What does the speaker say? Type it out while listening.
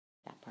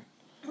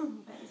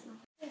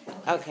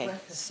Okay,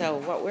 so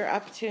what we're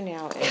up to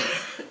now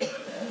is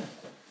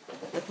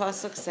the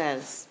pasuk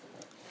says,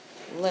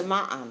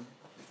 "Lema'an,"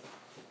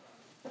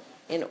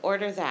 in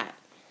order that.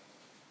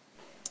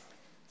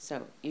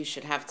 So you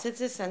should have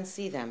tzitzis and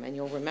see them, and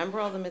you'll remember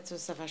all the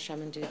mitzvahs of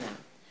Hashem and do them.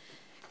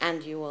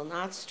 And you will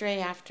not stray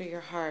after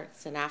your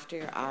hearts and after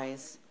your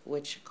eyes,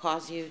 which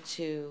cause you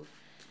to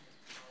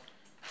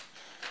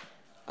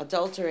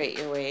adulterate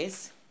your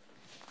ways.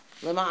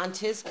 Lema'an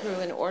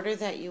tizkru, in order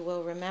that you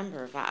will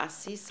remember,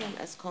 va'asisem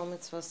es kol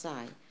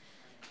mitzvosai,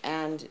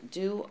 and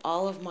do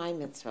all of my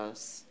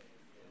mitzvos.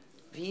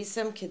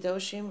 V'yisem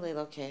kedoshim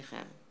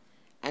le'elokechem,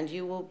 and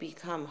you will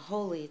become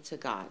holy to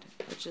God,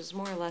 which is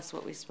more or less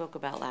what we spoke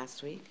about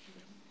last week.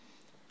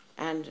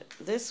 And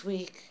this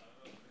week,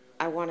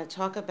 I want to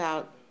talk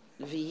about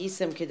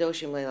v'yisem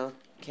kedoshim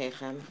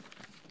le'elokechem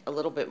a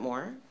little bit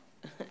more.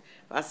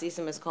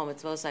 V'asisem es kol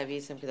mitzvosai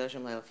v'yisem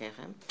kedoshim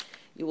le'elokechem.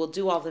 You will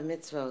do all the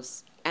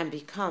mitzvos and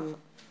become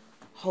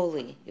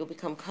holy. You'll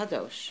become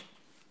kadosh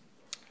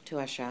to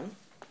Hashem.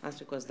 Last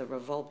week was the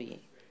Revolbi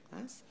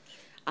class.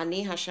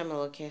 Ani Hashem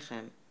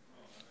Elokeichem.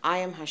 I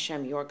am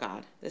Hashem, your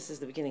God. This is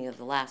the beginning of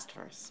the last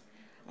verse.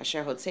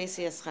 Asher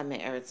hotzesi eschem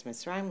me'eretz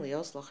Mitzrayim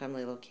lios lochem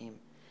le'elokim.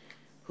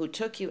 Who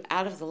took you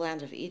out of the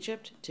land of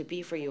Egypt to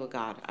be for you a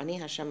God. Ani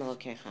Hashem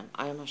Elokeichem.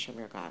 I am Hashem,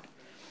 your God.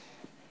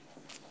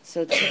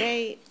 So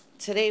today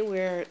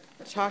we're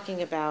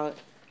talking about,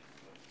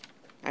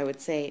 I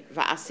would say,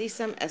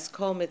 va'asisem es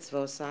kol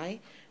mitzvosai,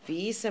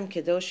 v'yisem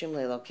kedoshim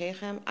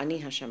le'elokechem, ani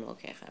Hashem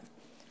Elokeichem.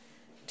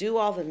 Do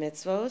all the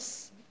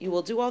mitzvos. You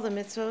will do all the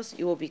mitzvos.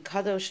 You will be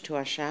kadosh to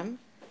Hashem.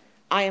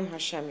 I am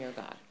Hashem, your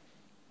God.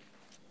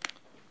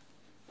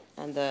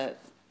 And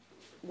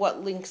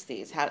what links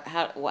these?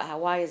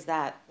 Why is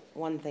that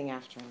one thing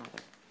after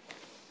another?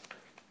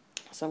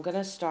 So I'm going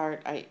to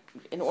start.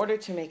 In order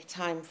to make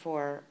time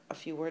for a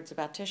few words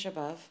about Tisha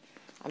B'Av,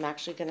 I'm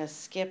actually going to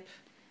skip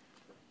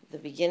the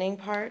beginning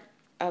part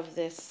of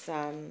this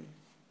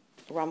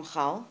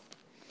Ramchal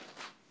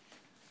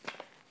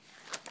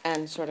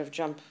and sort of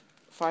jump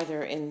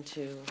farther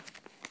into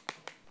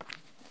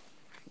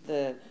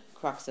the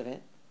crux of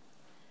it.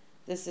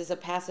 This is a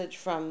passage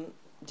from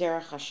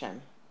Derech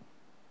Hashem.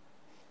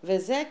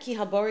 V'zeh ki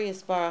habori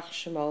yisbarach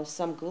shemo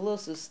sam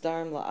gulos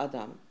usdarim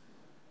la'adam.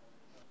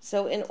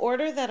 So in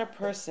order that a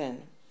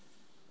person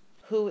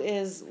who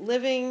is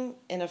living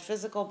in a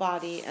physical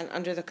body and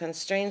under the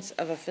constraints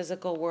of a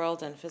physical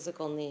world and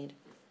physical need,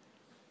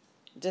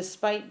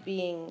 despite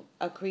being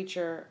a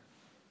creature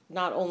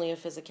not only of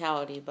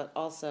physicality but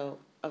also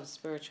of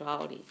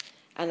spirituality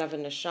and of a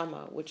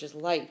neshama, which is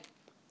light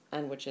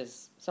and which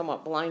is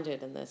somewhat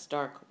blinded in this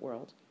dark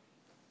world,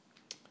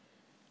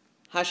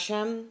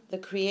 Hashem, the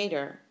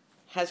Creator,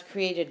 has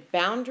created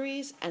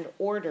boundaries and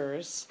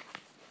orders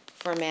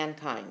for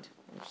mankind.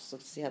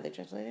 Let's see how they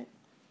translate it.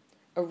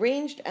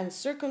 Arranged and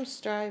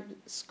circumscribed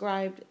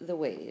the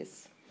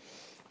ways.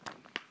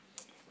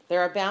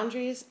 There are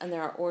boundaries and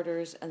there are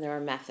orders and there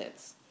are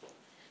methods.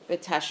 There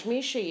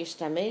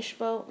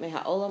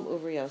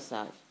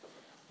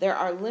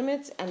are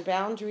limits and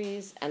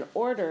boundaries and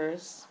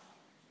orders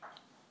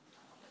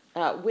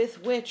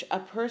with which a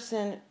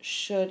person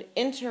should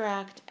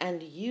interact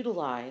and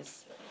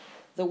utilize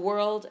the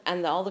world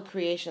and all the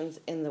creations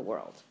in the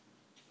world.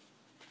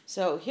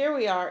 So here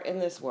we are in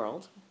this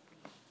world.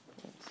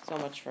 So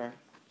much for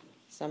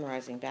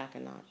summarizing back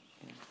and not.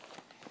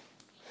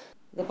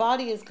 The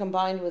body is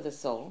combined with the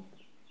soul,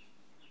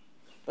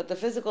 but the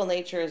physical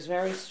nature is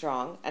very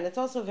strong, and it's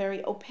also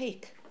very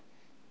opaque.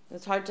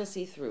 It's hard to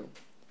see through.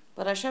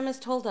 But Hashem has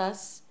told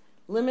us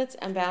limits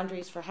and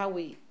boundaries for how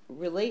we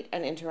relate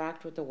and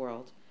interact with the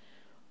world.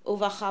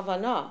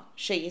 Uvachavana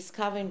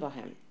sheyiskaven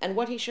bahem, and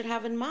what he should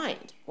have in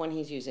mind when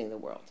he's using the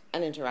world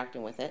and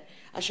interacting with it.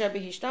 Asher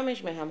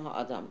behishtamesh mehem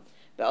ha'adam.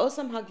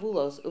 Be'osam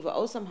hagvulos,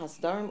 uve'osam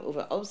hasdarim,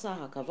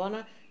 uve'osa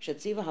hakavana,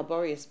 shetziva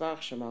habori yisbarach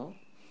shemo.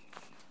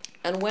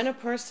 And when a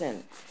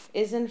person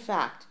is in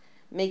fact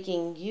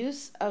making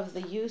use of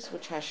the use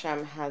which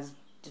Hashem has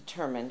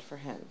determined for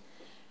him,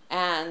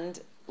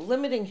 and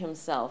limiting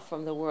himself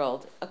from the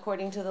world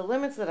according to the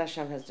limits that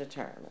Hashem has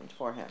determined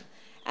for him,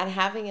 and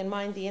having in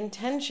mind the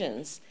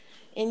intentions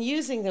in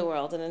using the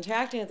world and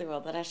interacting with the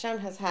world that Hashem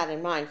has had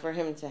in mind for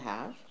him to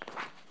have,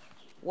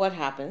 what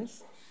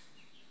happens?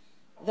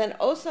 Then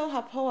oso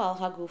hapoal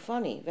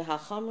hagufani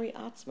v'hachamri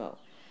atzmo,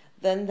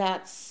 then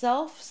that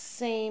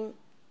self-same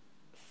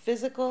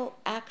physical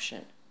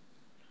action,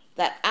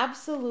 that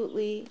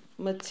absolutely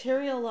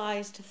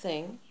materialized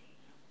thing,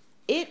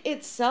 it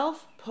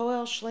itself,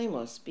 poel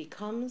shlemos,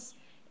 becomes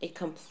a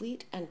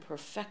complete and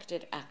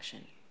perfected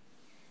action.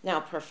 Now,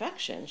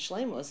 perfection,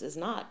 shlemos, is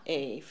not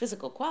a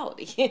physical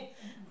quality.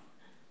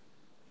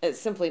 It's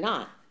simply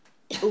not.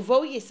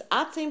 Uvo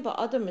yisatzim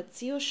ba'adam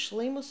metzios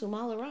shlemos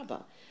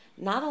u'malaraba.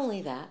 Not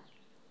only that,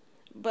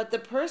 but the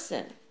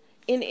person,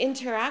 in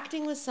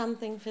interacting with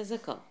something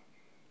physical,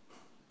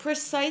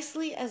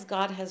 precisely as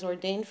God has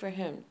ordained for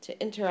him to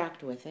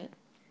interact with it,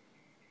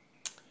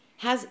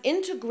 has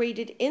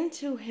integrated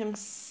into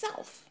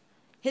himself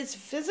his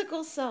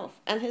physical self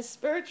and his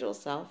spiritual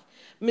self,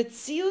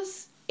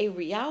 mitzius, a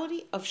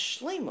reality of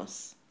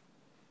shleimus,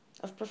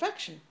 of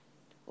perfection,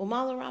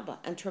 umala rabba,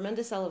 and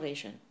tremendous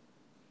elevation.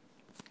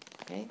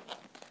 Okay?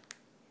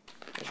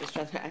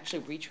 I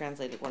actually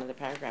retranslated one of the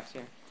paragraphs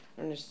here.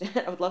 I don't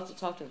understand. I would love to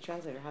talk to the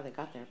translator how they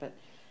got there, but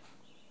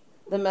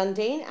the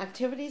mundane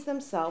activities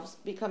themselves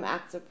become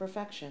acts of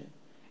perfection,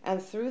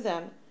 and through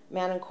them,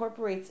 man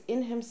incorporates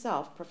in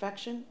himself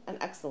perfection and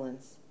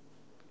excellence,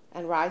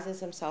 and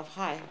rises himself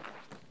high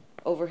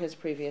over his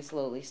previous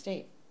lowly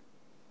state.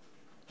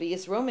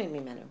 V'yisrome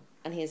mimenu,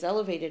 and he is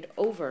elevated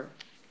over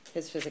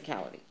his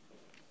physicality.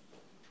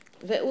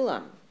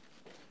 Ve'ulam,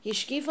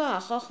 hishkifa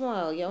ha'chochma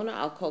ha'elyona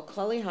al kol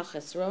klali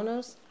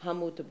ha'chesronos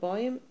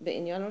ha'mutaboim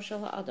be'inyano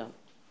shel ha'adam.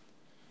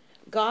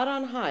 God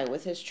on high,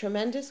 with his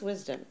tremendous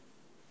wisdom,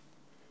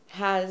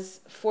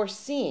 has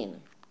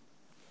foreseen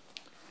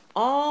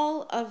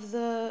all of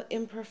the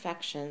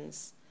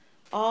imperfections,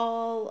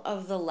 all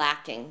of the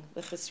lacking,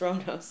 the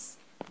chesronos,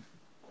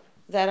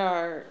 that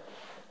are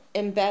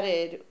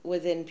embedded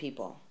within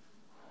people.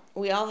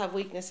 We all have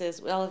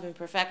weaknesses, we all have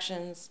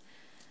imperfections,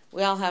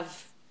 we all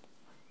have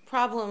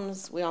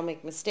problems, we all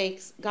make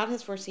mistakes. God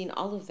has foreseen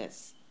all of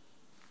this.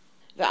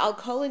 Ve'al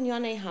kol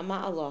inyonei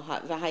hama'alo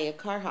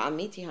v'hayakar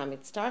ha'amiti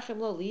hamitztarchem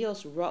lo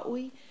lios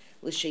ra'ui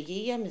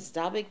l'sheyiyeh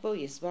mizdabek bo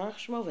yisbarach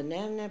shmo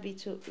v'nemne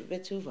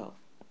betuvo.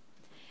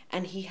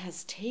 And he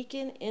has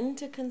taken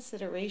into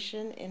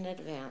consideration in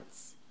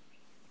advance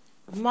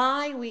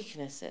my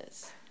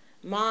weaknesses,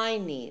 my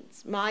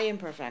needs, my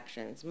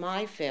imperfections,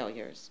 my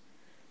failures,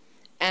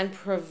 and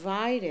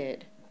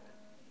provided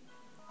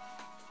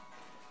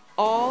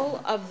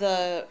all of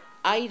the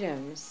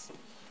items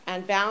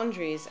and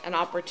boundaries and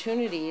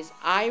opportunities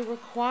I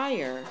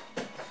require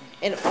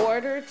in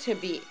order to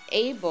be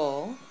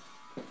able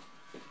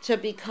to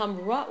become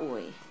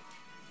ra'ui,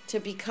 to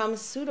become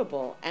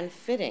suitable and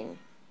fitting,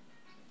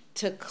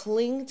 to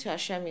cling to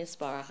Hashem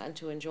Yisbarach and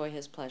to enjoy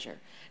his pleasure.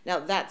 Now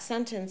that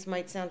sentence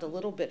might sound a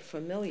little bit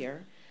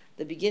familiar.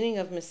 The beginning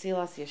of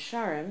Mesilas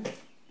Yesharim,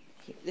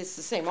 it's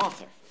the same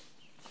author,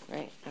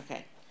 right?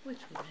 Okay. Which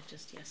we read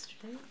just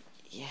yesterday.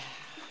 Yeah.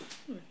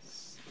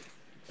 Yes.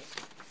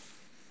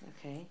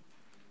 Okay.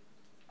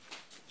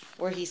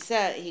 Where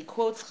he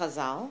quotes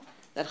Chazal,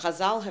 that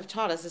Chazal have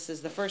taught us, this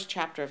is the first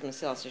chapter of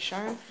Mesilas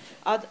Yesharim,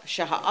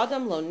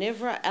 Sheha'adam lo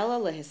nivra ela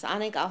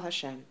lehisanig al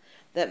Hashem,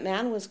 that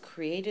man was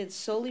created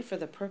solely for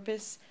the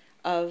purpose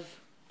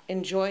of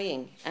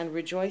enjoying and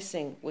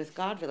rejoicing with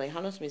God,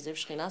 v'leihanos miziv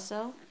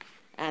shchinaso,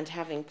 and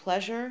having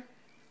pleasure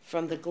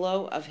from the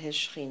glow of his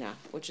Shekhinah,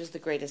 which is the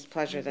greatest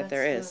pleasure that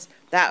there is.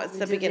 That's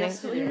the beginning.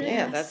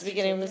 Yeah, that's the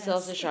beginning of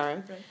Mesilas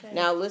Yesharim.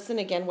 Now listen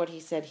again what he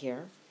said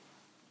here.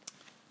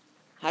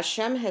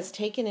 Hashem has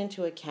taken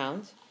into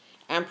account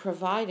and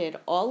provided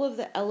all of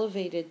the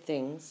elevated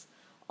things,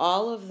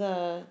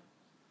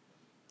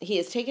 he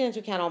has taken into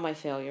account all my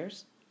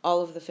failures,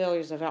 all of the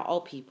failures of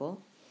all people,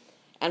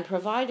 and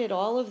provided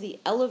all of the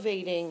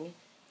elevating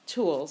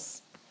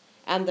tools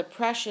and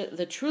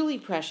the truly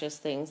precious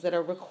things that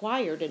are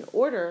required in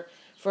order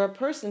for a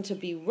person to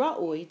be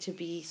ra'ui, to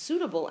be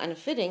suitable and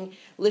fitting,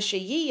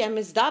 l'sheyiyeh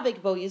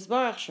mizdabek bo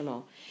yisbarach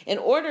shemo, in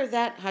order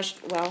that,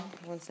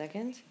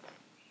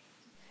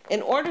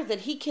 in order that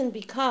he can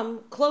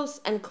become close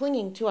and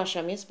clinging to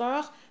Hashem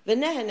Yisbarach,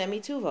 v'nehene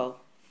mituvo,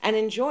 and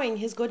enjoying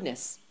his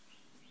goodness.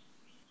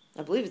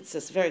 I believe it's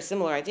a very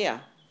similar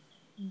idea.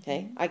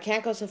 Okay, I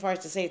can't go so far as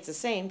to say it's the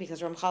same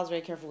because Ramchal is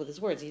very careful with his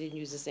words. He didn't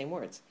use the same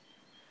words.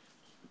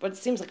 But it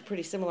seems like a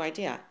pretty similar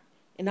idea.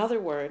 In other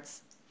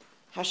words,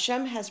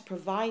 Hashem has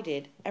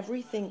provided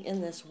everything in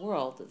this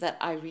world that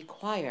I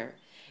require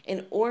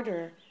in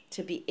order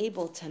to be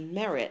able to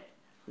merit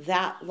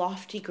that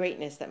lofty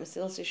greatness that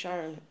Mesilas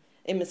Yesharim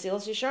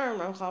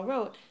Ramchal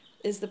wrote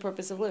is the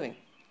purpose of living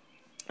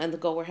and the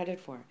goal we're headed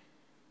for.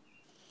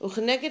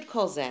 Uchneged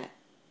kol zeh,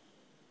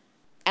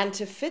 and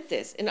to fit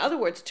this, in other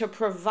words, to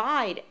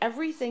provide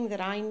everything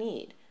that I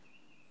need.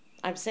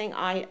 I'm saying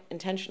I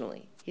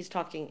intentionally. He's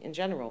talking in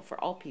general for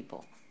all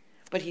people.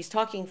 But he's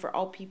talking for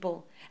all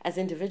people as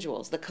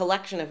individuals, the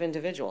collection of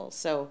individuals.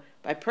 So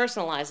by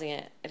personalizing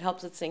it, it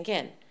helps it sink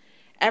in.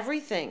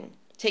 Everything,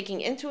 taking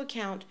into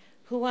account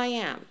who I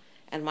am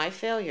and my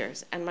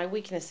failures and my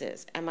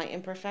weaknesses and my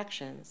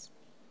imperfections,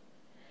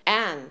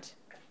 and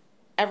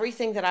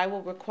everything that I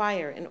will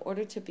require in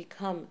order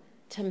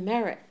to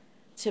merit,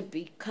 to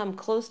become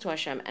close to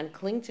Hashem and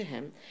cling to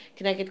him,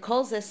 Keneged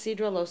kol zeh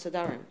sidra lo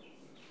sadarim.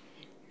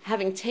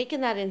 Having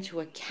taken that into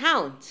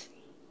account,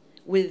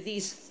 with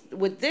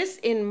this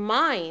in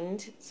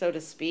mind, so to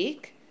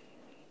speak,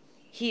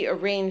 he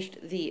arranged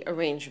the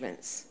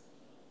arrangements.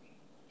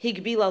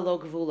 Higbila lo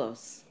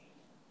gvulos.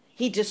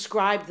 He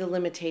described the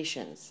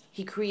limitations.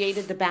 He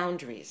created the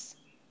boundaries.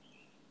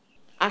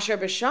 Asher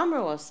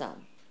b'shamro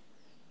osam.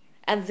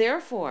 And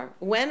therefore,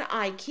 when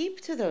I keep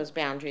to those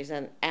boundaries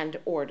and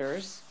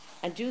orders,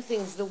 and do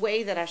things the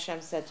way that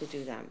Hashem said to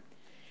do them,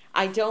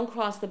 I don't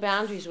cross the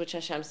boundaries which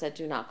Hashem said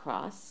do not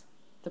cross,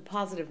 the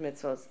positive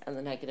mitzvos and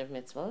the negative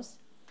mitzvos.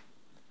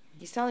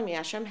 He's telling me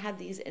Hashem had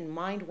these in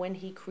mind when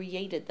he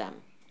created them.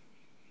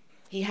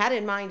 He had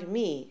in mind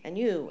me and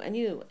you and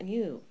you and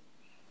you.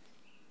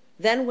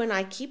 Then when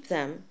I keep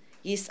them,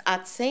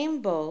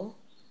 yis'atzem bo,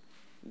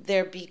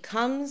 there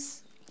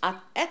becomes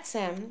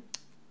etzem.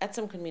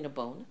 Etzem could mean a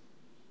bone.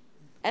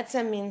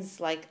 Etzem means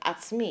like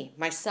atzmi,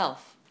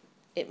 myself.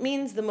 It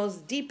means the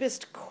most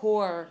deepest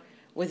core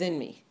within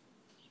me.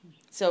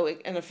 So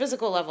in a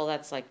physical level,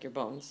 that's like your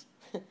bones.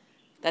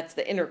 That's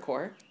the inner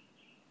core.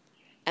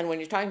 And when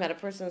you're talking about a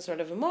person sort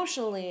of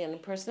emotionally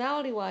and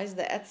personality-wise,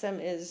 the etzem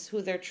is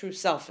who their true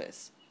self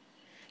is.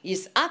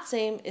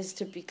 Yis'atzem is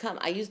to become,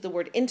 I use the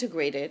word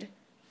integrated.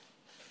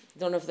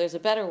 Don't know if there's a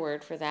better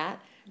word for that,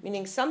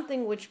 meaning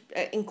something which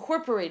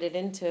incorporated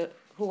into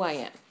who I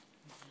am.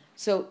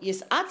 So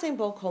yis'atzem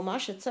bo kol ma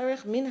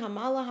shetzarich min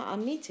hamala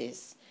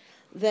ha'amitis.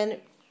 Then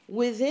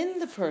within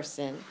the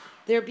person,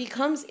 there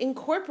becomes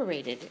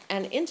incorporated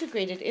and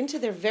integrated into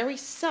their very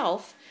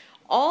self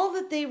all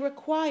that they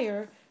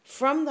require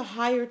from the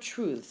higher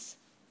truths,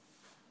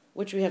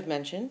 which we have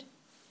mentioned.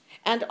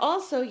 And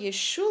also,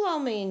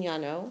 Yeshulal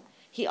Me'inyano,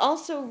 he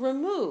also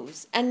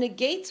removes and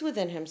negates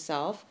within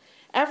himself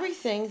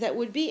everything that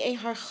would be a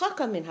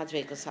harchaka min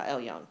hadvekos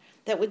ha'elyon,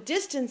 that would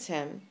distance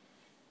him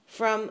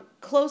from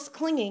close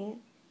clinging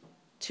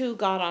to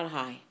God on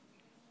high.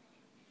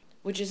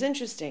 Which is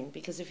interesting,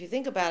 because if you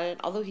think about it,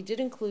 although he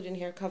did include in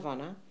here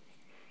kavana,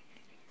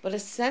 but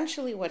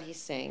essentially what he's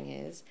saying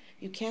is,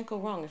 you can't go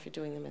wrong if you're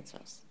doing the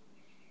mitzvahs.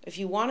 If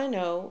you want to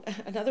know,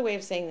 another way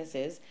of saying this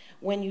is,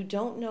 when you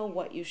don't know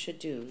what you should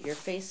do, you're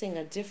facing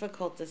a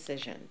difficult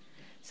decision.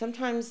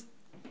 Sometimes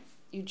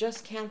you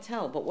just can't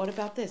tell, but what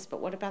about this? But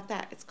what about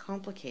that? It's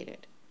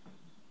complicated.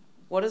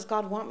 What does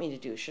God want me to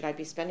do? Should I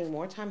be spending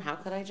more time? How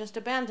could I just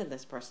abandon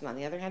this person? On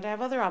the other hand, I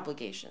have other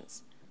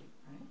obligations.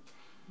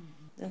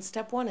 Then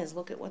step one is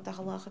look at what the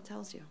halacha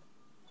tells you.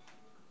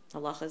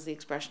 Halacha is the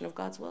expression of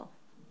God's will.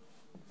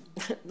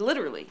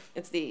 Literally,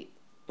 this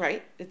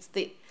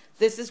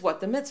is what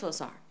the mitzvahs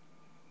are.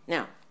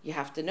 Now, you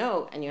have to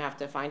know, and you have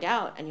to find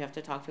out, and you have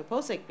to talk to a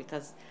posek,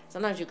 because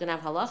sometimes you can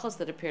have halachos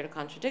that appear to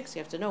contradict, so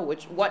you have to know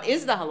what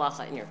is the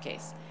halacha in your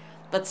case.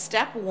 But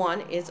step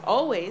one is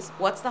always,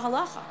 what's the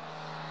halacha?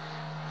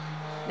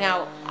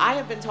 Now, I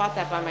have been taught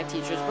that by my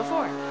teachers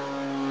before,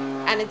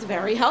 and it's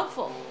very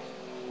helpful.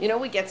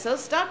 We get so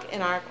stuck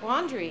in our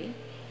quandary,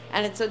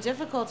 and it's so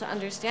difficult to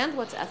understand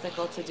what's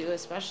ethical to do,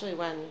 especially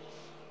when,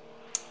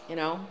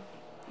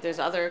 there's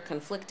other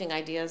conflicting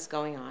ideas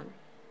going on.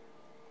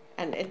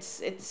 And it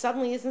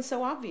suddenly isn't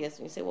so obvious.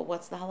 And you say, well,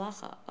 what's the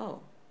halacha? Oh,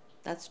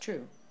 that's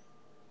true.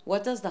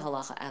 What does the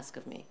halacha ask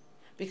of me?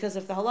 Because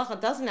if the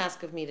halacha doesn't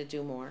ask of me to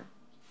do more,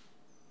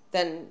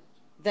 then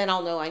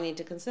I'll know I need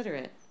to consider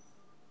it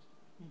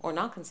or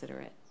not consider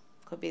it.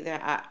 Could be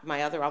that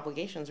my other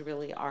obligations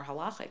really are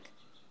halachic,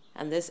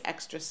 and this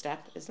extra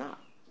step is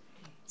not.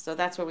 So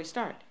that's where we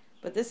start.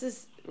 But this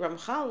is,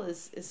 Ramchal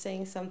is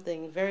saying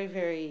something very,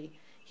 very,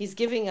 he's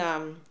giving,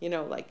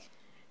 like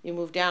you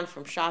move down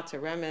from Shah to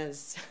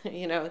Remez,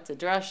 to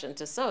Drush and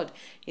to Sod.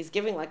 He's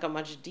giving like a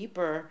much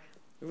deeper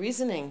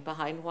reasoning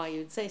behind why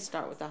you'd say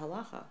start with the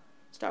halacha.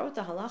 Start with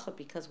the halacha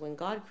because when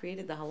God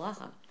created the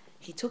halacha,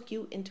 he took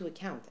you into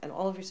account and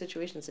all of your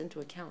situations into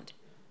account.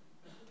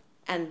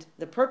 And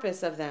the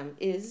purpose of them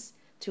is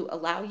to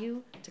allow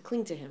you to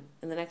cling to him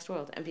in the next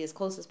world and be as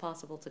close as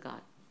possible to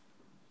God.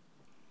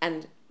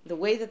 And the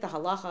way that the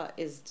halacha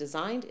is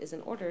designed is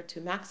in order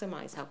to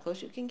maximize how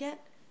close you can get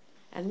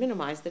and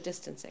minimize the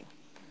distancing.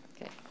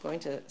 Okay, going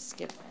to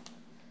skip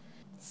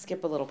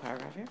a little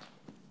paragraph here.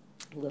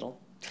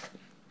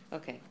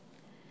 Okay.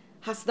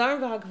 Hasdar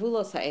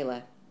v'hagvulos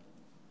ha'ele.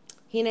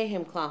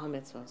 Hinehim klal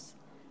hamitzvos.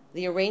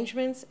 The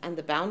arrangements and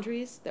the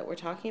boundaries that we're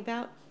talking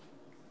about,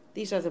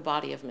 these are the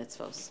body of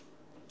mitzvos.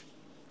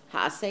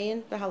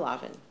 Ha'asein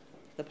v'halavin.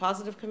 The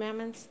positive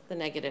commandments, the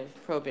negative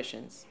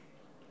prohibitions.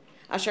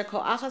 Asher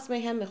kol achas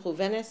mehem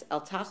mechuvenes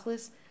el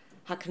tachlis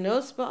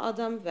haknos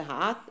ba'adam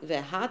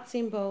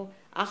v'ha'atzim bo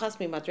achas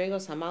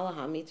mimadregos hamala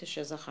ha'amita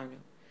shezacharnu.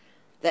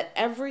 That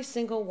every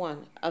single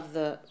one of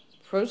the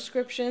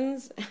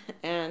proscriptions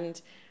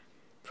and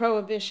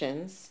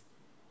prohibitions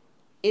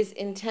is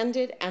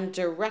intended and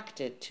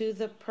directed to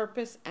the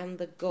purpose and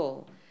the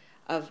goal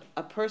of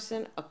a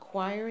person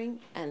acquiring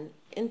and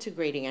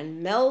integrating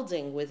and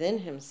melding within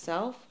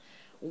himself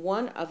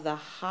one of the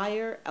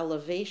higher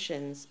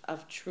elevations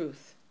of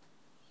truth.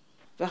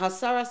 And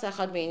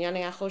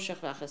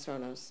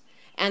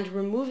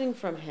removing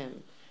from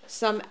him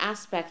some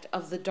aspect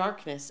of the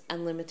darkness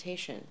and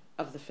limitation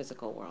of the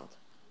physical world.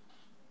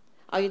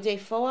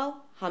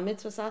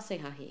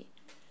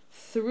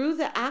 Through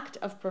the act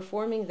of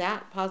performing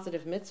that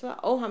positive mitzvah,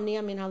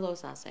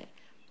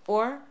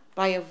 or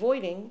by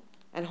avoiding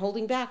and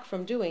holding back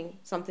from doing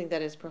something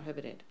that is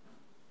prohibited.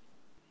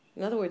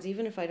 In other words,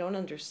 even if I don't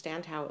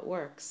understand how it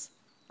works,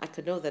 I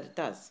could know that it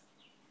does.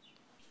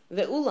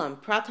 Ve'ulam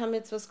prat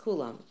ha-mitzvahs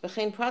kulam,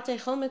 v'chein pratei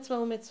chol mitzvah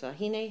u'mitzvah,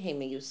 hine he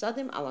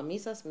meyusadim ala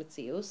misas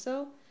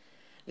mitzioso,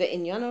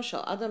 ve'inyano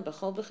shel adam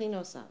b'chol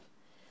b'chinosav.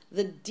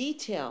 The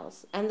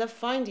details and the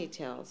fine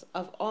details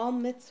of all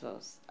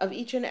mitzvahs, of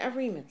each and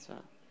every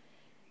mitzvah,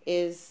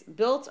 is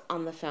built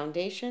on the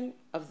foundation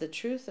of the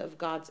truth of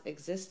God's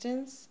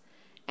existence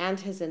and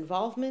his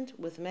involvement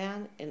with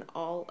man in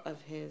all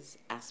of his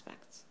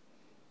aspects.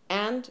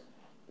 And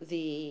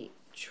the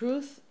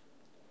truth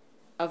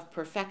of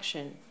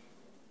perfection,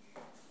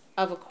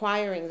 of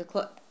acquiring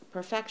the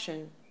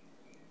perfection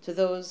to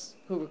those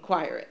who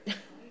require it.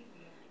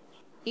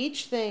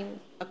 Each thing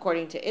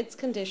according to its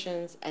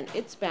conditions and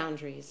its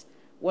boundaries,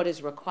 what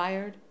is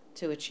required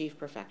to achieve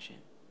perfection.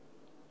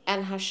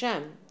 And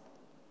Hashem,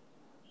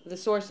 the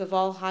source of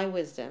all high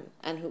wisdom,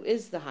 and who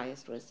is the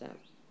highest wisdom,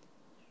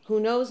 who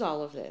knows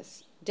all of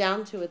this,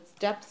 down to its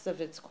depths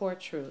of its core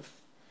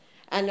truth,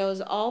 and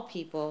knows all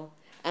people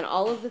and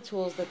all of the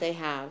tools that they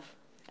have,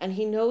 and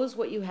he knows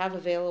what you have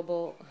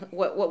available,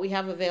 what we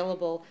have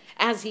available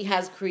as he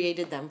has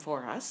created them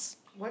for us.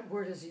 What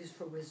word is used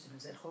for wisdom?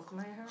 Is it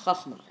chokhmah?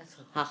 Chokhmah.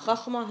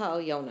 Ha-chokhmah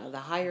ha'olyona, the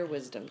higher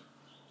wisdom,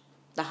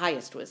 the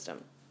highest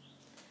wisdom.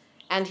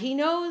 And he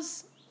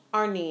knows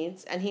our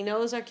needs, and he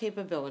knows our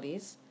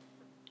capabilities,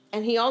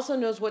 and he also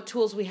knows what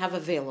tools we have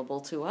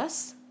available to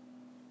us.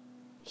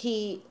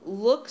 He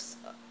looks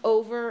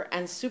over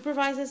and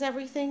supervises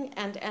everything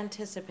and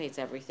anticipates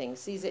everything,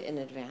 sees it in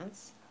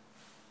advance,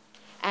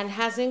 and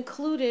has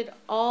included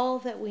all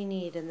that we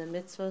need in the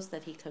mitzvos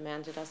that he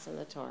commanded us in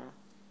the Torah.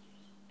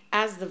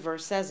 As the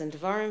verse says in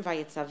Devarim,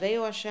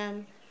 Vayitzavenu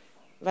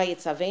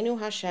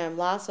Hashem,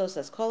 la'asos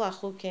es kol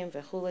hachukim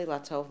v'chulei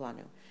latov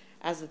lanu.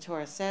 As the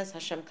Torah says,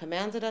 Hashem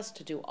commanded us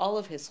to do all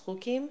of his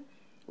chukim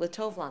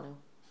l'tov lanu,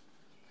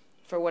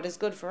 for what is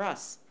good for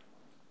us.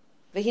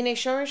 V'hinei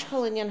shorish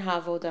kol inyan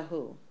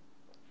ha'avodahu.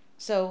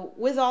 So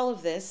with all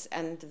of this,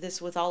 and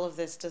this with all of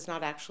this does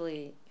not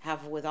actually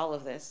have with all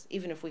of this,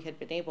 even if we had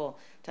been able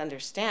to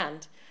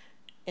understand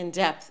in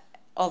depth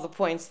all the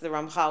points the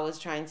Ramchal was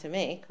trying to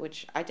make,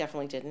 which I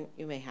definitely didn't,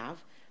 you may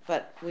have,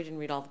 but we didn't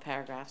read all the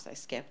paragraphs, I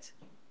skipped.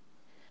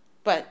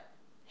 But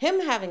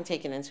him having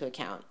taken into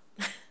account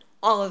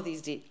all of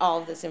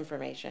this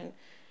information,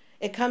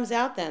 it comes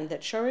out then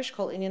that Shorish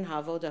Kol Inyan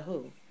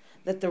Ha'avodahu,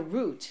 that the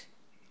root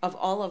of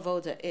all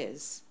avoda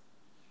is,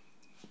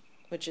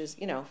 which is,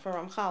 for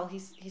Ramchal,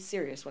 he's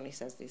serious when he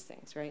says these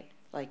things, right?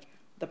 Like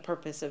the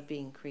purpose of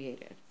being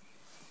created.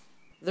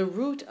 The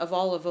root of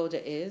all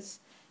avoda is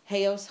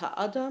Heos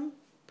Ha'adam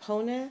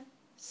Pone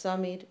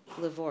Samid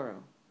Livoro,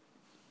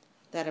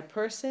 that a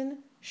person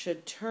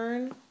should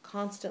turn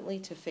constantly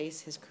to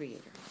face his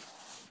Creator.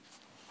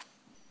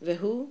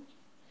 Vehu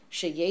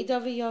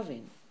Sheyeda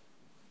v'yavin.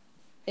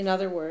 In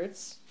other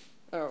words,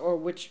 or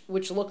which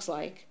looks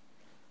like,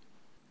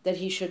 that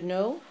he should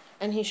know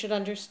and he should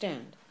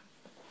understand.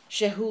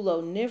 Shehu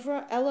lo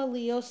nivra ela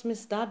lios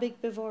misdabik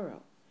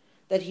bevoro,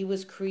 that he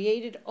was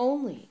created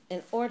only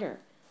in order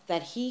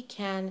that he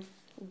can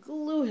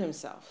glue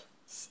himself,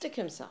 stick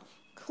himself,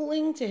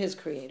 cling to his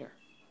Creator.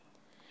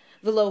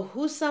 V'lo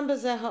husam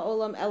b'zeh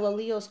ha'olam ela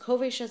lios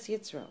koveshes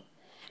yitzro,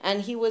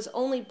 and he was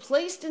only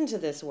placed into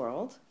this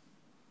world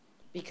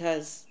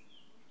because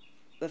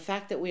the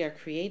fact that we are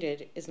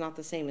created is not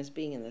the same as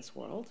being in this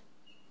world.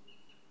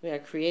 We are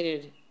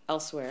created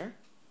elsewhere.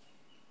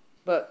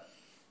 But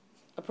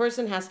a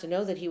person has to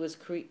know that he was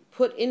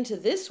put into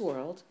this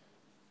world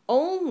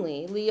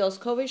only lios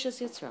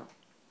koveshes yitzro,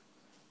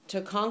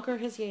 to conquer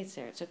his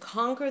yetzer, to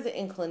conquer the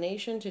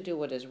inclination to do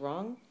what is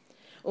wrong,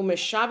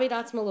 u'mishabed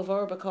atzmo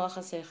levor b'koach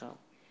hasechel,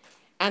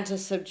 and to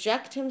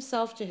subject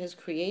himself to his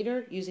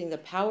Creator using the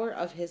power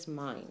of his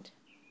mind.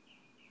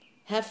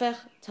 Hefech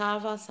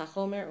tava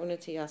sachomer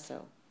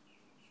unetiyaso,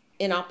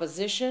 in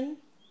opposition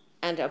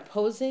and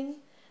opposing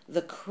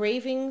the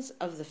cravings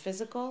of the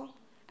physical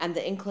and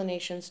the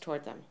inclinations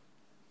toward them.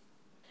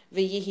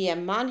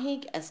 V'yihiyeh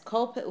manhig es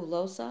kol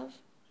pe'ulosav,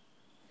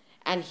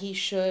 and he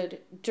should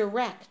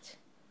direct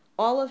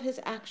all of his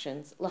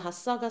actions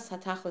lahasagas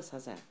hatachlis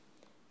hazeh,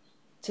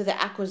 to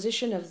the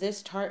acquisition of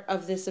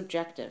this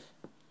objective,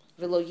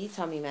 v'lo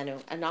yita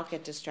mimenu, and not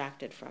get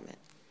distracted from it.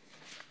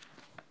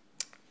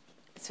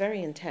 It's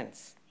very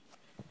intense.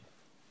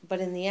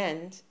 But in the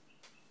end,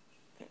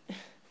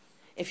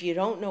 if you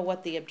don't know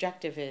what the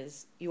objective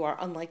is, you are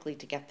unlikely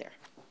to get there.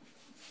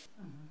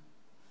 Mm-hmm.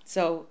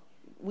 So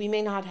we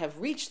may not have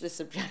reached this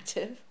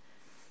objective,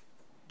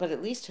 but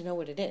at least to know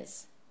what it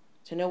is,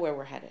 to know where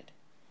we're headed.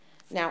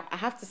 Now, I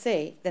have to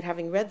say that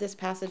having read this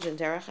passage in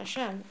Derech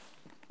Hashem,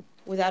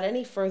 without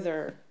any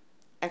further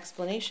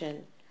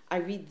explanation, I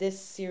read this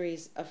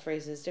series of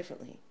phrases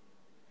differently.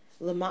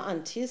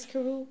 L'ma'an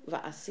tizkeru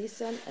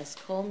va'asisem es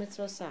kol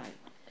mitzvosai,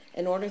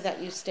 in order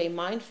that you stay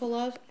mindful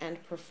of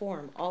and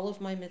perform all of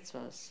my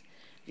mitzvos.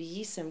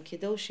 V'yisem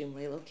kedoshim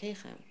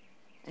le'alkichim,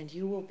 and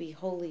you will be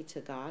holy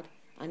to God.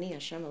 Ani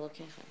Hashem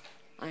Elokeichem,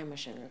 I am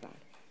Hashem your God.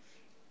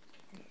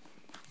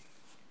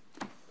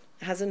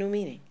 It has a new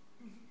meaning.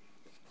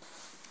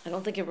 I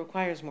don't think it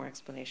requires more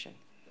explanation.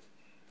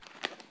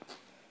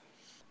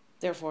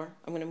 Therefore,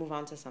 I'm going to move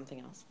on to something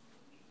else.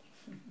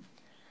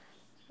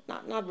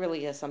 Not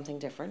really something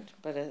different,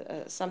 but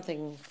a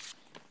slightly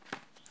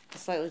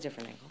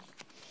different angle.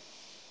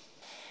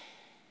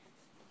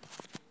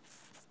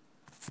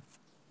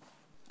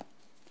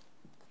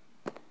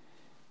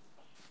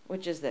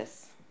 which is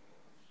this.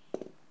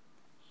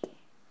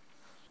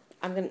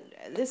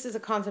 This is a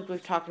concept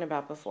we've talked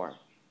about before.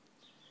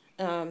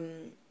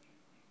 The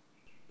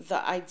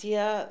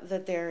idea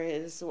that there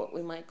is what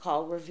we might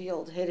call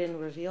revealed, hidden,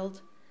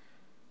 revealed.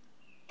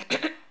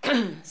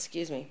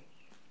 Excuse me.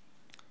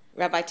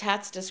 Rabbi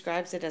Tatz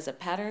describes it as a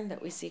pattern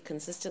that we see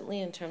consistently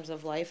in terms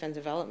of life and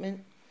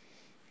development,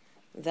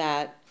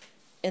 that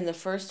in the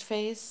first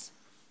phase,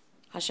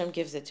 Hashem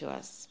gives it to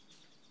us.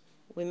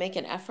 We make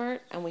an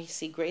effort and we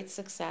see great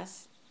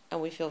success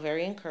and we feel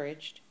very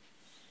encouraged.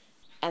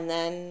 And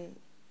then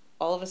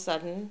all of a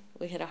sudden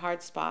we hit a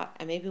hard spot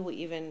and maybe we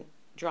even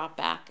drop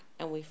back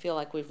and we feel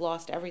like we've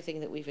lost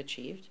everything that we've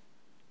achieved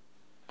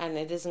and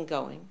it isn't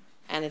going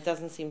and it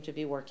doesn't seem to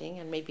be working,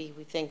 and maybe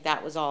we think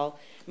that was all,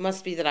 it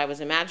must be that I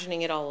was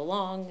imagining it all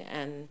along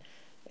and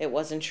it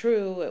wasn't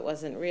true, it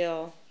wasn't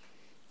real.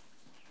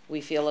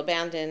 We feel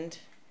abandoned.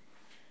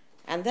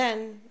 And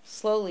then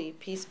slowly,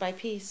 piece by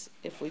piece,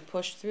 if we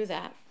push through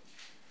that,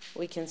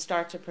 we can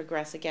start to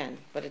progress again.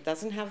 But it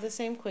doesn't have the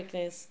same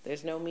quickness.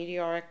 There's no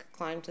meteoric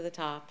climb to the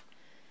top.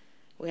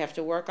 We have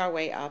to work our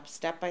way up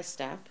step by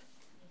step.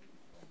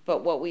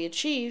 But what we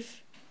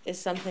achieve is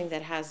something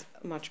that has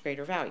much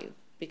greater value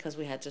because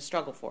we had to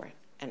struggle for it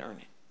and earn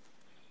it.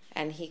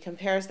 And he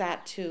compares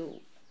that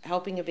to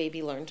helping a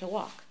baby learn to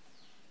walk.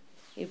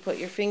 You put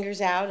your fingers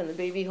out and the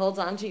baby holds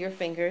onto your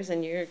fingers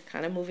and you're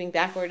kind of moving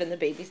backward and the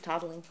baby's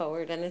toddling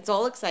forward and it's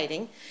all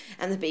exciting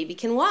and the baby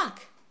can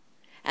walk.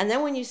 And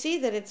then when you see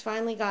that it's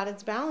finally got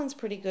its balance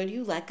pretty good,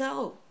 you let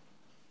go.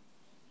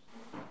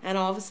 And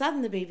all of a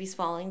sudden the baby's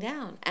falling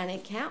down and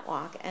it can't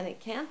walk and it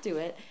can't do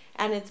it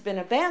and it's been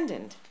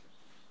abandoned.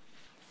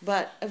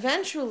 But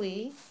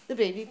eventually the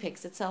baby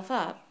picks itself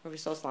up. Rabbi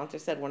Soslanter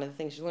said one of the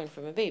things you learn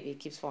from a baby, it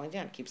keeps falling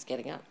down, it keeps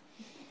getting up.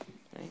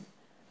 Right?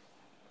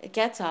 It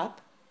gets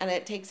up and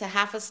it takes a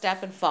half a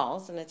step and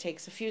falls, and it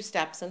takes a few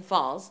steps and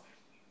falls.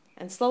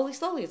 And slowly,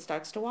 slowly it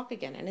starts to walk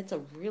again. And it's a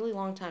really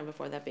long time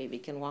before that baby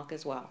can walk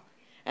as well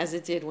as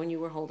it did when you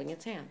were holding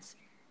its hands.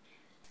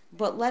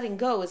 But letting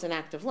go is an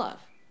act of love.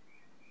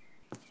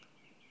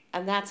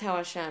 And that's how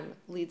Hashem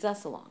leads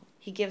us along.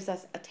 He gives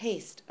us a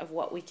taste of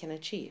what we can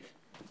achieve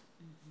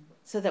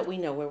so that we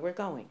know where we're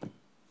going.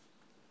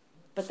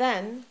 But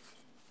then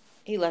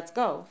he lets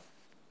go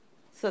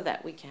so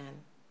that we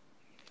can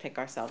pick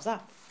ourselves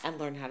up and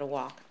learn how to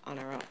walk on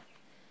our own.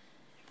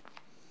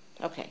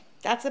 Okay,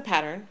 that's the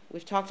pattern.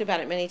 We've talked about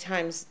it many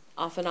times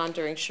off and on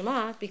during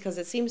Shema because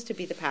it seems to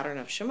be the pattern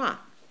of Shema.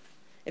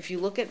 If you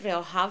look at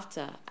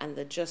Ve'ohavta and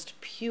the just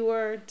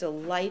pure,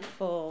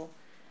 delightful,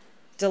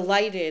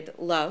 delighted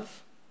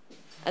love,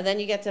 and then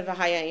you get to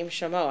V'hayim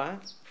Shamoa,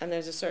 and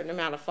there's a certain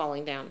amount of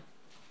falling down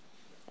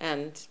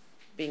and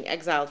being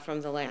exiled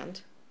from the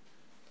land.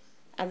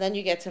 And then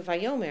you get to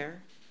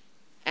Vayomer,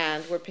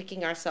 and we're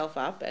picking ourselves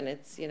up, and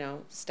it's,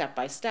 step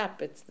by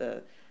step. It's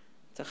the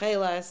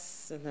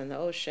Helpless, and then the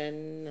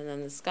ocean, and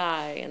then the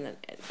sky,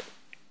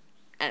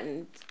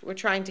 and we're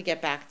trying to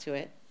get back to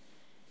it.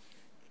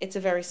 It's a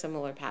very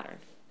similar pattern.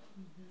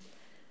 Mm-hmm.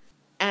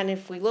 And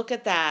if we look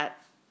at that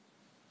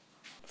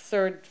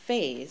third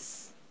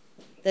phase,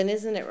 then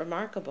isn't it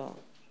remarkable?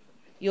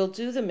 You'll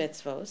do the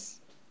mitzvos,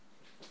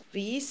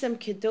 v'yisem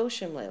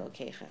kedoshim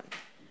le'elokechem,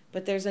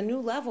 but there's a new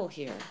level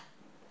here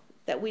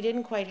that we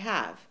didn't quite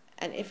have.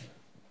 And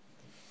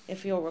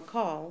if you'll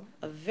recall,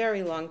 a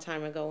very long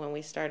time ago when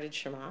we started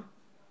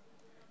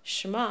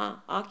Shema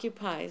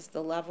occupies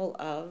the level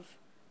of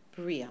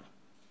Bria,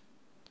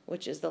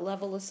 which is the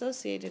level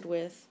associated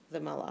with the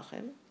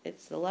Malachim.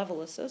 It's the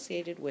level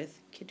associated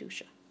with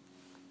Kedusha.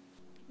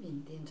 I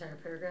mean, the entire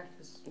paragraph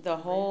is the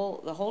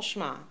whole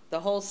Shema, the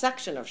whole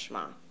section of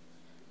Shema,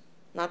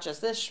 not just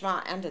this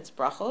Shema and its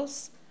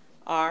brachos,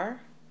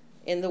 are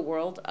in the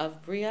world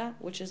of Bria,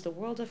 which is the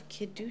world of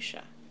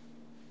Kedusha.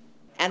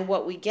 And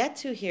what we get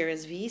to here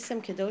is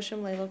V'yisem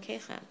kedoshim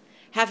le'elokechem.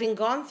 Having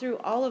gone through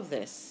all of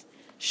this,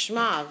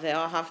 Shema,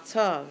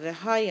 ve'ahavta,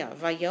 ve'haya,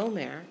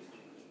 vayomer,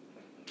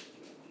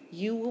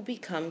 you will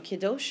become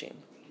kedoshim.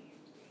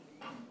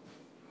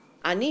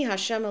 Ani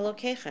Hashem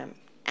Elokechem.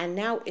 And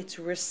now it's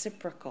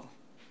reciprocal.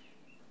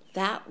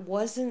 That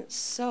wasn't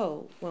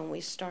so when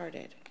we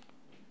started.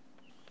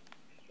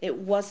 It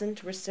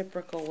wasn't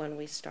reciprocal when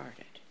we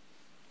started.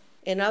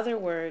 In other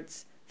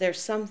words, there's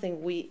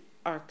something we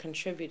are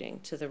contributing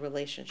to the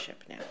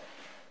relationship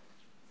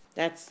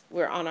now.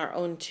 We're on our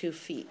own 2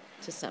 feet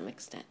to some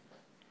extent.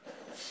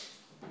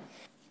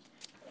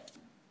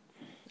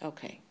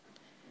 Okay.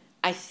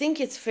 I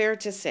think it's fair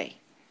to say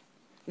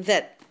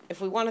that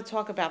if we want to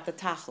talk about the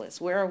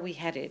tachlis, where are we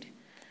headed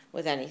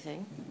with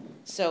anything?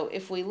 So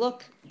if we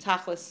look,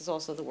 tachlis is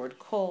also the word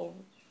kol,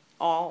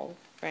 all,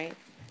 right?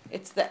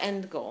 It's the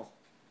end goal.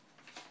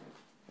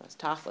 That's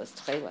tachlis,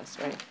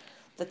 tcheles, right?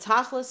 The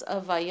tachlis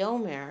of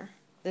Vayomer,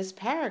 this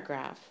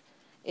paragraph,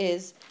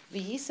 is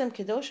V'yisem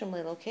kedoshim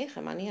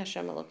le'elokechem, ani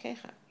Hashem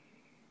Elokechem.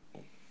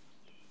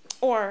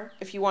 Or,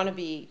 if you want to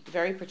be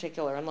very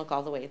particular and look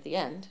all the way at the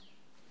end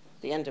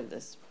of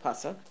this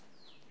pasuk,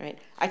 right?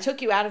 I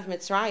took you out of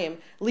Mitzrayim,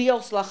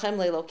 lios lachem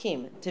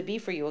le'elokim, to be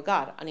for you a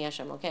God, ani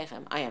Hashem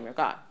Elokechem, I am your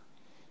God.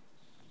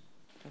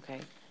 Okay?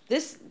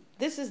 This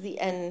is the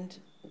end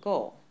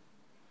goal.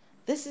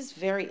 This is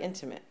very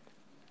intimate.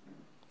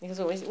 Because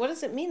what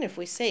does it mean if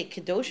we say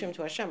Kedoshim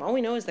to Hashem? All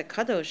we know is that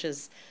Kadosh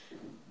is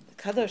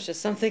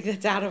something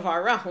that's out of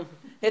our realm.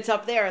 It's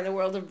up there in the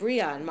world of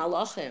Bria and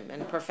Malachim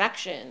and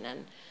perfection.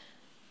 And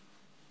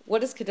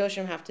what does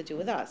Kedoshim have to do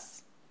with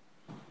us?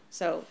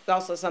 So,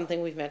 also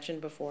something we've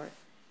mentioned before.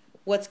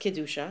 What's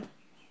Kedusha?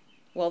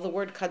 Well, the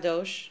word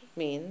Kadosh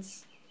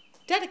means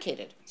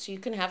dedicated. So you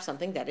can have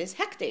something that is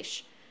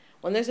Hekdesh.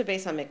 When there's a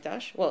Beis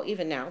HaMikdash, well,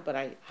 even now, but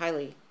I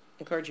highly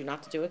encourage you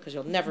not to do it because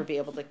you'll never be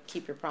able to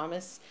keep your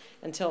promise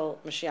until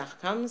Mashiach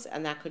comes,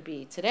 and that could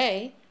be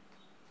today.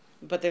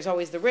 But there's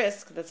always the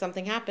risk that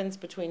something happens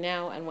between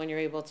now and when you're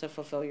able to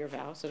fulfill your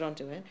vow, so don't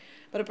do it.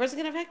 But a person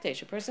can have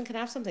Hekdesh. A person can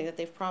have something that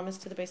they've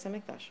promised to the Beis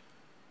HaMikdash.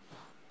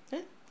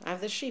 Yeah, I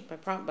have this sheep,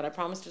 but I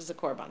promised it as a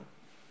korban.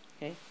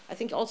 Okay? I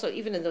think also,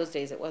 even in those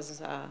days, it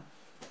was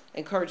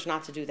encouraged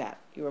not to do that.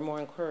 You were more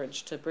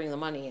encouraged to bring the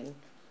money and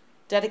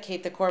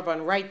dedicate the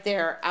korban right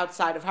there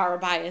outside of Har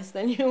HaBayis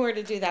than you were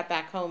to do that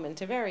back home in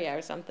Tiberia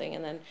or something.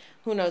 And then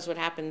who knows what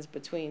happens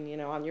between,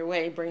 on your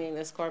way bringing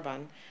this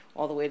korban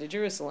all the way to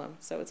Jerusalem.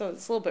 So it's a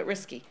little bit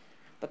risky.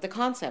 But the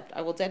concept,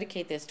 I will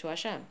dedicate this to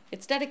Hashem.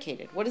 It's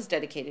dedicated. What does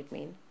dedicated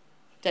mean?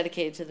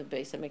 Dedicated to the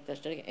Beis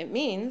HaMikdash. It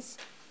means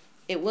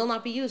it will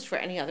not be used for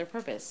any other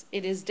purpose.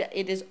 It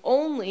is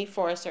only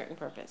for a certain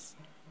purpose.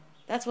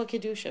 That's what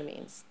Kedusha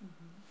means.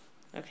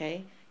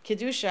 Okay?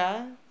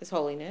 Kedusha is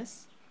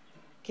holiness.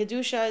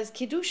 Kedusha is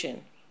Kiddushin,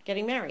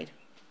 getting married.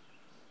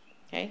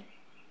 Okay?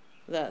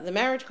 The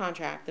marriage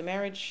contract, the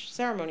marriage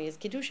ceremony is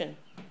Kiddushin.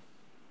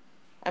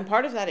 And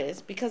part of that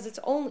is because it's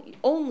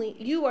only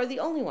you are the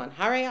only one.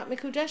 Harayat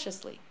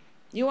Mikudeshesli.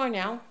 You are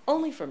now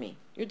only for me.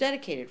 You're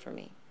dedicated for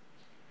me.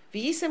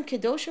 V'yisem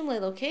kedoshim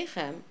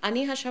le'elokechem,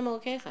 ani Hashem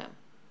elokechem.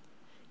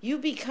 You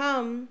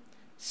become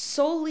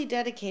solely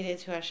dedicated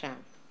to Hashem.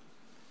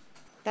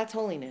 That's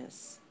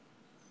holiness,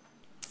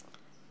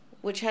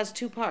 which has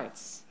two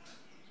parts.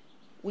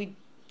 We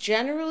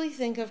generally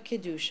think of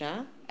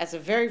Kedusha as a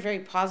very, very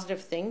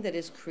positive thing that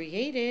is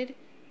created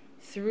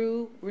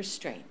through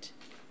restraint.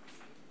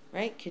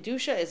 Right?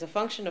 Kedusha is a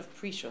function of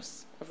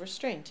precious, of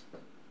restraint.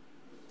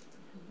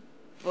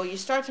 Well, you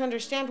start to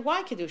understand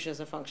why Kedusha is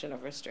a function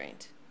of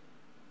restraint.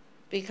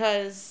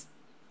 Because,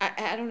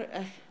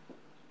 I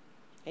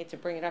hate to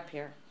bring it up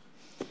here.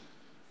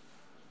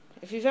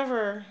 If you've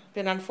ever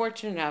been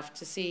unfortunate enough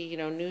to see,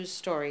 news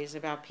stories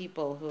about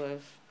people who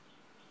have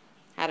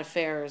had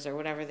affairs or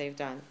whatever they've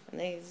done, and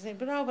they say,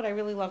 but I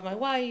really love my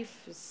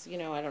wife, I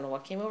don't know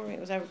what came over me,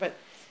 whatever, but,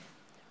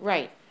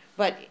 right,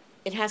 but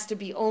it has to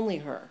be only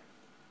her.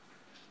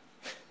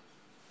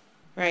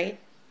 Right?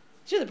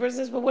 Sure, the person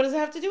says, but what does it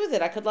have to do with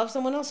it? I could love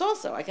someone else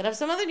also. I could have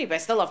some other need, but I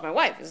still love my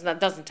wife. It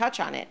doesn't touch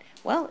on it.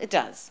 Well, it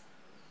does.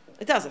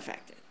 It does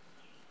affect it.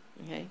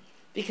 Okay?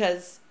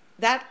 Because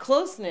that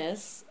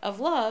closeness of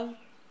love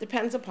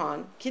depends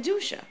upon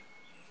Kedusha.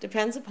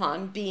 Depends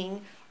upon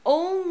being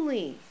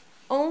only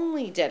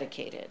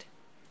dedicated.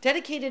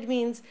 Dedicated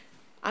means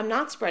I'm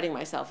not spreading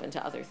myself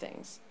into other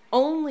things.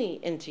 Only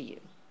into you.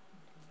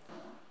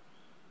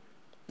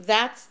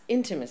 That's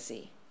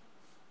intimacy.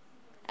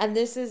 And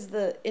this is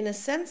in a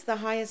sense, the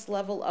highest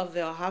level of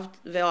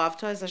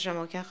ve'ohavta es Hashem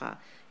Elokecha.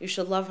 You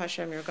should love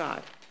Hashem, your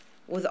God,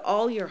 with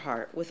all your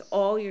heart, with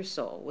all your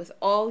soul, with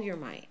all your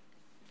might.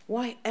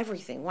 Why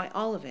everything? Why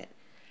all of it?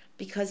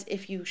 Because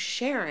if you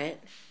share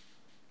it,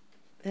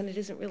 then it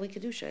isn't really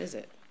Kedusha, is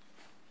it?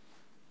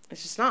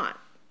 It's just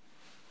not.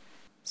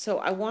 So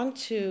I want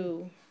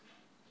to,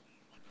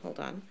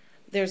 hold on.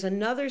 There's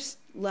another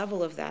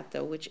level of that,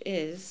 though, which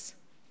is,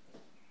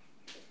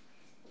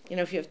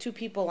 if you have two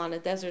people on a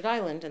desert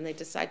island and they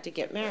decide to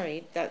get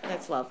married,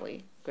 that's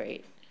lovely,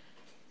 great.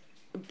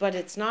 But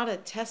it's not a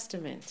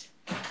testament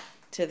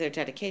to their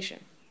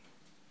dedication.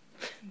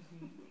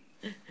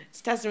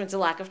 It's testament to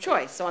lack of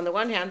choice. So on the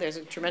one hand, there's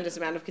a tremendous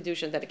amount of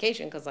Kedusha and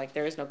dedication because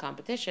there is no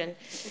competition,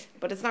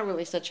 but it's not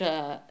really such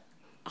a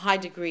high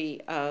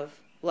degree of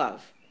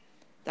love.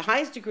 The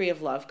highest degree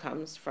of love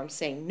comes from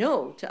saying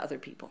no to other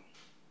people.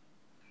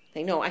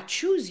 Saying, no, I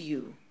choose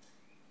you.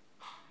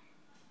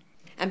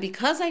 And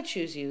because I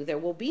choose you, there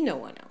will be no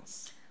one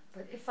else.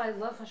 But if I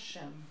love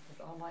Hashem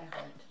with all my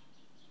heart,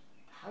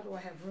 how do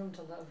I have room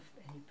to love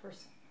any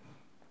person?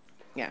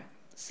 Yeah.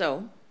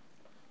 So,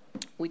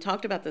 we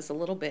talked about this a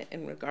little bit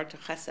in regard to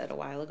chesed a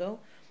while ago.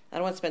 I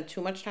don't want to spend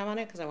too much time on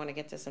it because I want to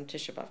get to some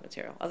Tisha B'Av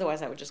material.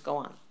 Otherwise, I would just go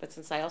on. But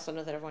since I also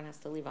know that everyone has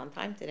to leave on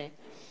time today,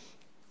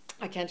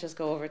 I can't just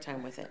go over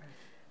time with it.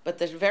 But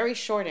the very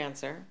short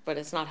answer, but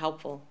it's not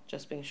helpful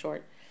just being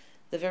short,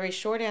 the very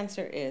short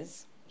answer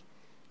is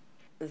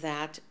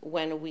that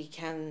when we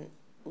can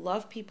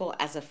love people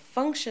as a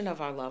function of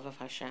our love of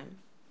Hashem,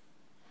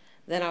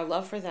 then our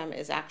love for them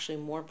is actually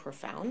more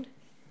profound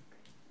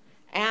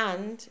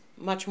and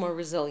much more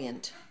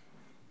resilient.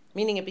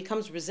 Meaning it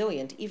becomes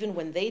resilient even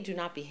when they do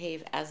not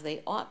behave as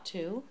they ought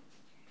to.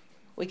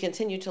 We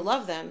continue to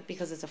love them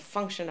because it's a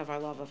function of our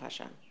love of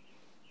Hashem.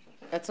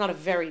 that's not a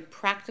very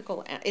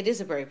practical, it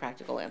is a very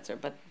practical answer,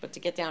 but to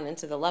get down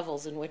into the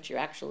levels in which you're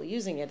actually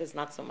using it is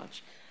not so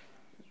much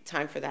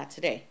time for that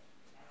today.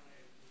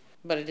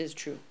 But it is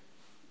true.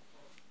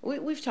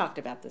 We've talked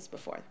about this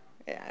before.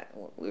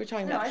 We were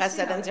talking about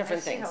chesed and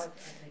different things.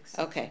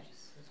 Okay.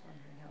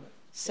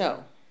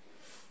 So,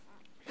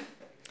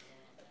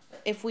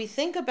 if we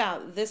think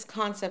about this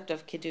concept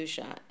of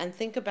Kedusha and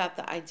think about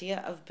the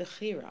idea of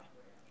Bechira,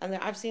 and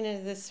I've seen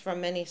this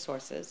from many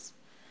sources.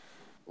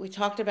 We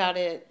talked about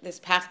it this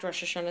past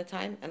Rosh Hashanah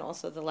time and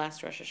also the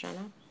last Rosh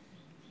Hashanah,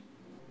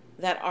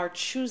 that our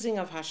choosing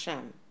of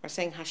Hashem, or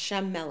saying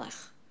Hashem Melech.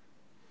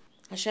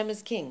 Hashem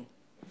is king.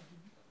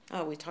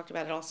 Oh, we talked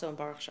about it also in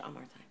Baruch She'amar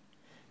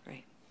time.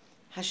 Right.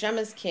 Hashem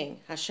is king,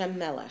 Hashem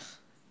Melech.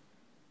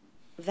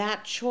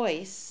 That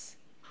choice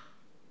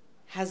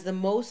has the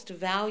most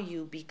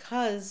value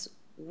because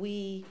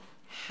we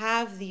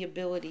have the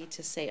ability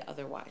to say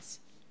otherwise.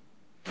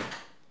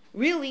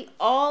 Really,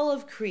 all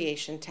of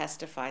creation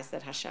testifies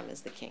that Hashem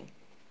is the king.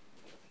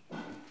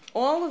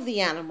 All of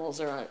the animals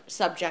are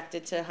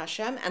subjected to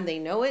Hashem, and they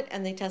know it,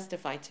 and they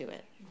testify to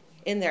it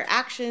in their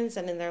actions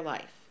and in their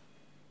life.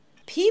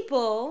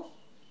 People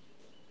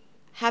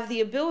have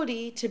the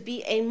ability to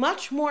be a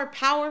much more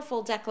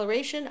powerful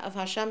declaration of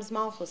Hashem's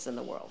Malchus in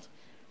the world.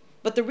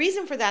 But the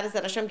reason for that is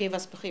that Hashem gave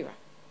us Bechira.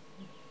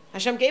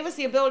 Hashem gave us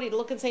the ability to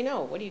look and say,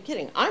 no, what are you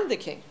kidding? I'm the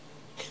king.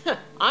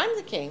 I'm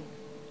the king.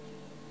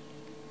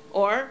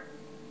 Or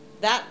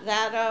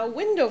that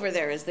wind over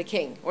there is the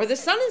king. Or the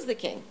sun is the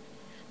king.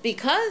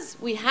 Because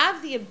we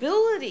have the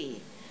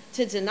ability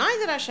to deny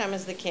that Hashem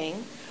is the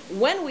king,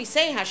 when we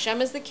say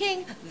Hashem is the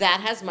king, that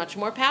has much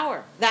more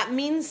power. That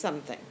means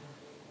something.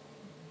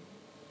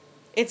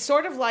 It's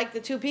sort of like the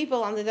two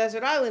people on the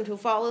desert island who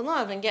fall in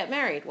love and get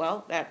married.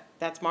 Well,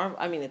 that's marvelous.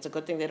 I mean, it's a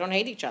good thing they don't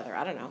hate each other.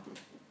 I don't know.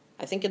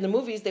 I think in the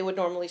movies they would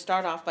normally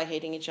start off by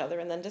hating each other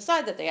and then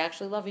decide that they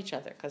actually love each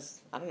other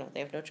because, I don't know, they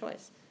have no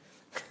choice.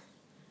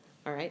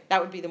 All right? That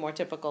would be the more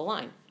typical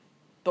line.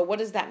 But what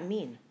does that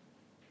mean?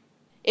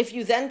 If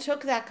you then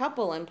took that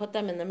couple and put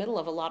them in the middle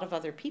of a lot of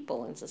other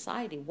people in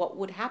society, what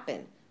would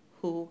happen?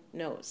 Who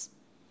knows?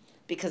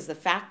 Because the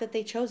fact that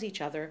they chose each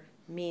other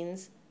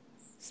means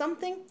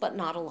something, but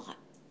not a lot.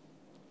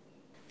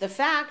 The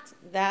fact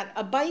that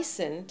a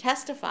bison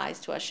testifies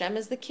to Hashem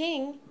as the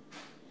king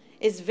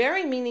is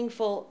very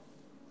meaningful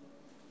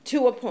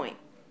to a point.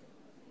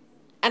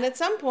 And at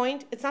some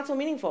point, it's not so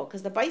meaningful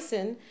because the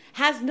bison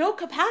has no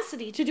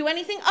capacity to do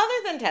anything other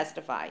than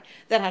testify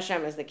that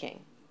Hashem is the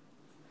king.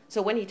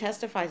 So when he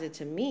testifies it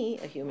to me,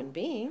 a human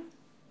being,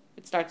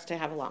 it starts to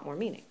have a lot more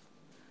meaning.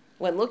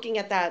 When looking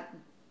at that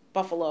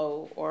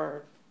buffalo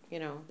or,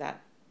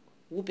 that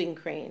whooping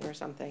crane or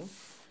something,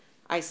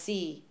 I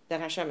see that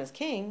Hashem is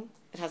king,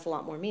 it has a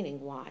lot more meaning.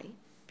 Why?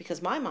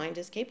 Because my mind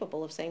is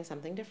capable of saying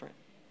something different.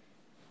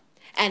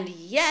 And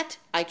yet,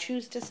 I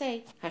choose to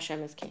say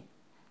Hashem is king.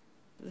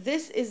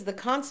 This is the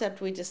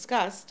concept we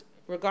discussed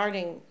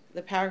regarding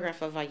the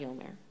paragraph of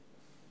Vayomer,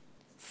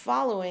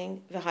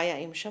 following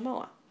V'hayim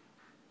Shamoa.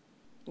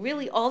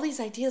 Really, all these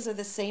ideas are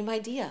the same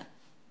idea.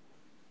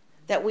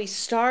 That we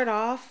start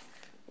off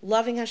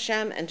loving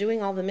Hashem and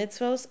doing all the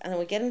mitzvos, and then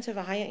we get into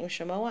V'hayim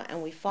Shamoa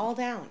and we fall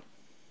down.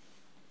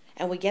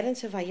 And we get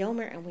into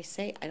Vayomer and we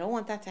say, I don't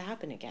want that to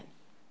happen again.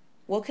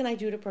 What can I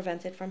do to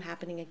prevent it from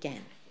happening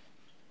again?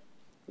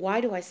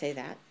 Why do I say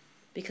that?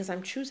 Because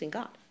I'm choosing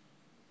God.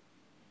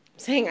 I'm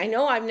saying, I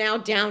know I'm now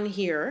down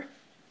here,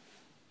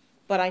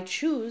 but I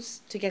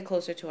choose to get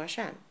closer to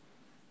Hashem.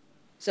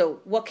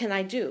 So what can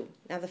I do?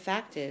 Now the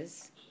fact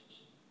is,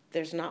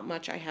 there's not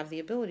much I have the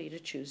ability to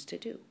choose to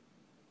do.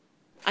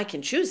 I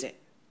can choose it.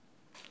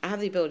 I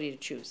have the ability to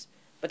choose,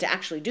 but to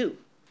actually do.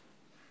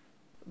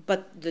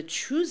 But the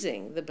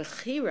choosing, the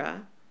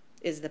bechira,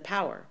 is the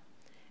power.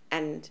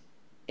 And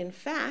in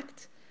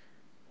fact,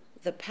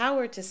 the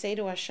power to say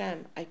to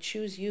Hashem, I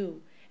choose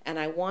you, and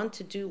I want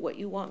to do what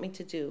you want me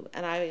to do,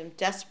 and I am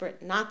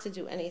desperate not to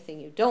do anything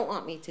you don't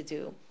want me to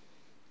do.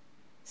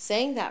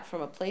 Saying that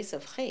from a place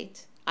of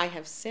chet, I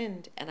have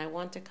sinned and I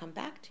want to come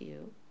back to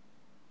you,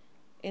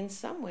 in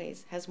some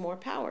ways has more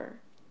power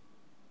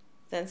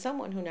than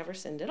someone who never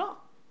sinned at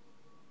all.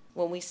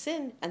 When we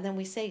sin and then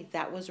we say,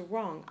 that was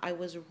wrong, I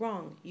was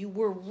wrong, you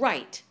were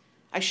right,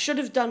 I should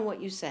have done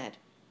what you said,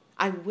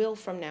 I will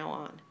from now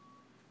on.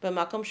 It's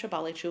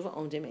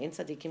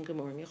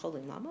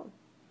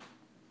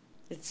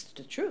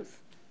the truth.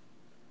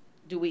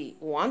 Do we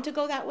want to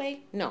go that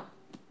way? No.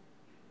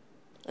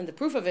 And the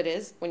proof of it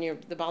is, when you're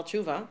the Baal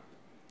Tshuva,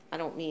 I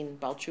don't mean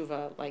Baal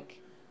Tshuva like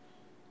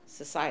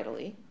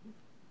societally,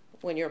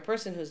 when you're a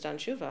person who's done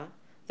Tshuva,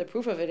 the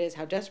proof of it is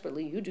how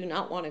desperately you do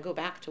not want to go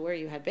back to where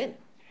you had been.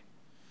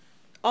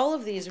 All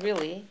of these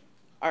really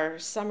are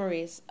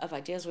summaries of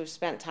ideas we've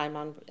spent time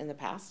on in the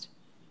past.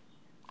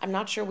 I'm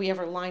not sure we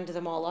ever lined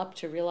them all up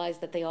to realize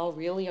that they all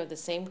really are the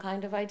same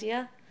kind of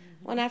idea,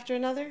 one after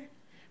another.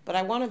 But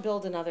I want to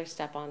build another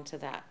step onto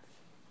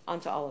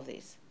all of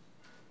these,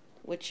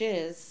 which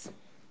is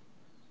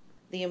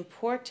the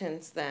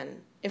importance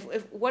then.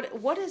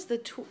 What is the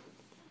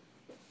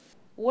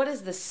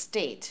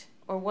state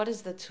or what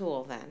is the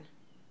tool then?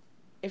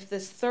 If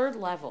this third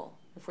level,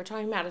 if we're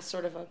talking about a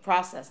sort of a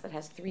process that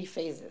has 3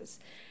 phases,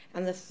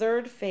 and the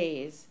third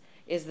phase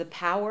is the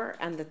power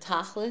and the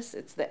tachlis,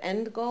 it's the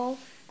end goal,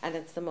 and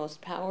it's the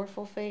most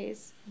powerful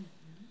phase,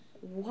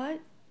 what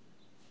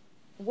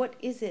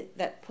is it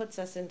that puts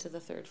us into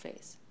the third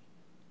phase?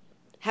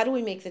 How do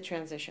we make the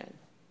transition?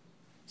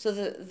 So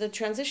the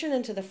transition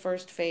into the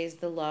first phase,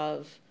 the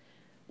love,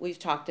 we've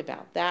talked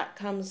about. That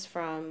comes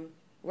from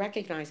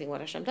recognizing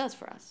what Hashem does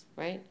for us,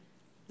 right?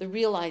 The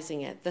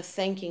realizing it, the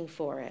thanking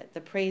for it,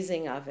 the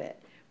praising of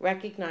it,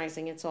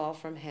 recognizing it's all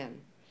from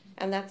Him.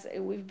 And that's,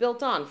 we've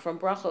built on from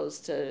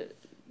brachos to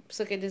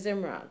Psukei de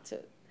Zimra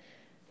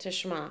to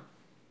Shema.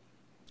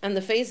 And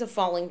the phase of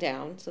falling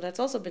down, so that's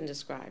also been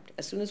described.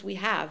 As soon as we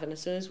have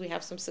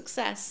some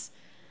success,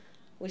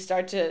 we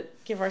start to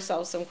give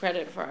ourselves some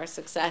credit for our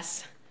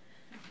success.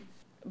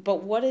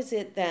 But what is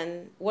it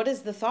then, what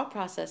is the thought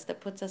process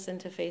that puts us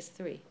into phase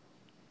 3?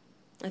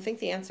 I think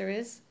the answer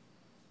is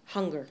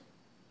hunger.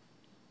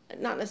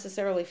 Not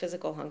necessarily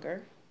physical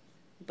hunger,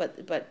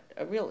 but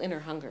a real inner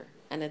hunger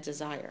and a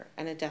desire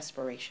and a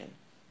desperation.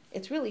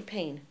 It's really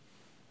pain.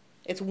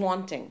 It's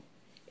wanting.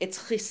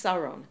 It's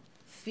chisaron,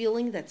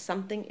 feeling that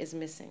something is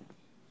missing.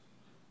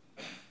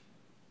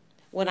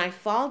 When I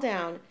fall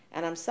down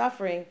and I'm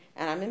suffering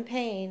and I'm in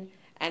pain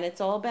and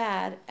it's all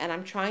bad and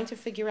I'm trying to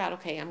figure out,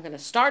 okay, I'm going to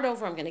start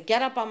over, I'm going to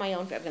get up on my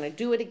own, I'm going to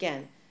do it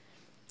again.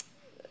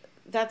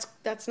 That's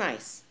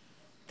nice.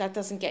 That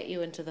doesn't get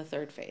you into the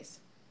third phase.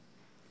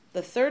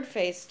 The third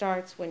phase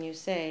starts when you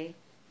say,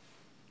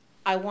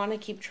 I want to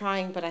keep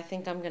trying, but I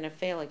think I'm going to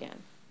fail again.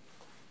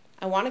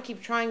 I want to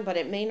keep trying, but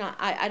it may not,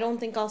 I don't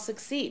think I'll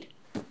succeed.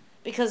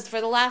 Because for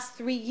the last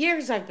 3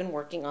 years I've been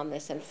working on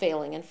this and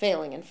failing and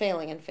failing and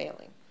failing and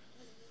failing.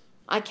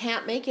 I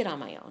can't make it on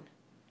my own.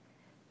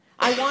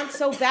 I want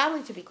so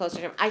badly to be closer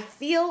to Him. I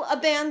feel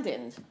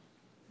abandoned.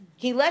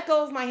 He let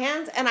go of my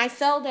hands and I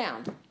fell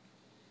down.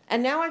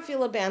 And now I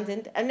feel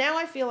abandoned. And now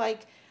I feel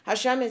like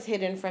Hashem is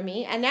hidden from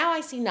me. And now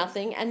I see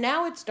nothing. And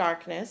now it's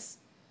darkness.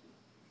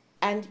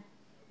 And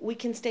we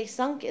can stay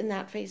sunk in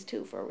that phase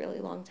too for a really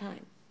long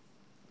time.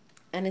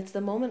 And it's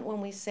the moment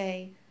when we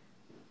say,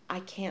 I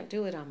can't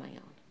do it on my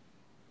own.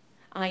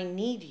 I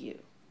need you.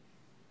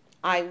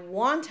 I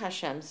want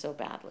Hashem so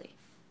badly.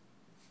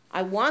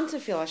 I want to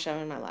feel Hashem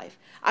in my life.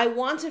 I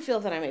want to feel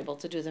that I'm able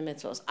to do the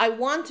mitzvos. I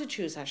want to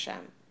choose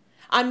Hashem.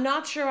 I'm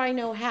not sure I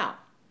know how.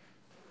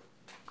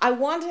 I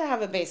want to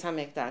have a Beis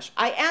HaMikdash.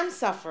 I am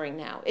suffering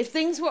now. If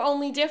things were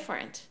only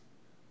different.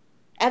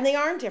 And they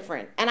aren't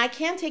different. And I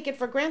can't take it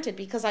for granted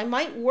because I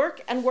might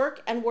work and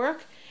work and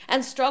work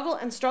and struggle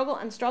and struggle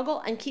and struggle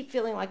and keep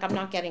feeling like I'm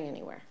not getting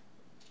anywhere.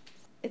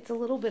 It's a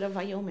little bit of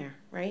vayomer,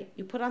 right?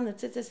 You put on the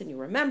tzitzis and you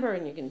remember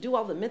and you can do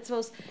all the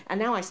mitzvos, and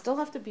now I still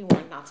have to be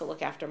warned not to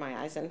look after my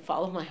eyes and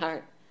follow my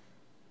heart.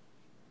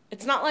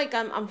 It's not like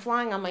I'm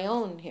flying on my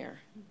own here.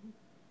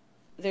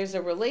 There's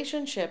a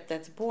relationship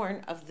that's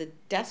born of the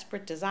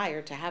desperate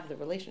desire to have the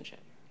relationship.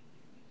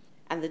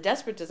 And the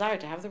desperate desire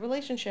to have the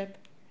relationship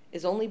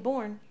is only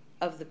born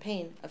of the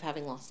pain of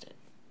having lost it.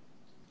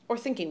 Or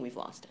thinking we've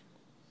lost it.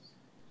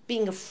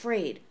 Being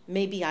afraid,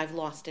 maybe I've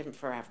lost Him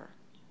forever.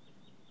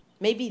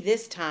 Maybe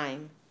this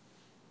time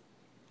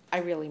I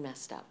really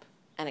messed up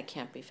and it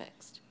can't be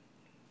fixed.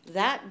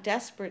 That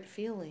desperate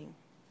feeling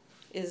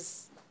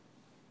is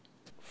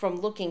from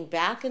looking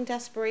back in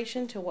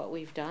desperation to what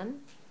we've done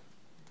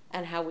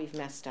and how we've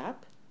messed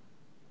up.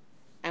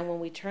 And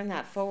when we turn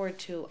that forward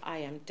to, I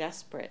am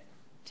desperate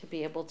to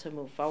be able to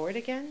move forward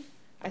again,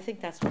 I think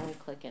that's when we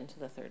click into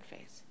the third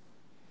phase.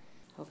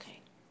 Okay.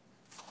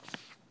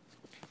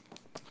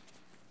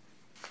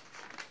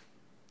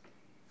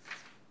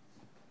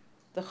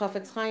 The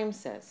Chafetz Chaim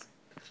says,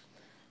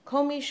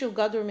 Kol mishu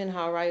gadur min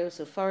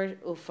ha'arayos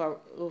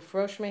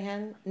ufrosh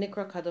mehen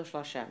nikra kadosh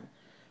l'Hashem.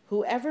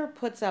 Whoever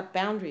puts up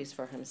boundaries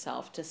for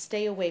himself to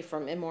stay away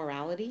from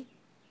immorality,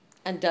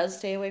 and does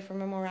stay away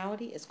from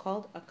immorality, is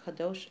called a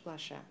kadosh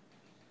l'Hashem,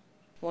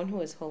 one who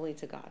is holy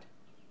to God.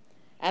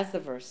 As the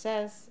verse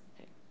says,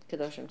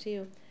 kadoshim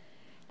tiyu,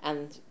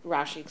 and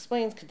Rashi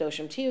explains,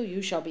 kadoshim tiyu,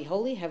 you shall be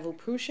holy, hevu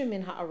prushim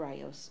min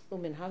ha'arayos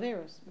umin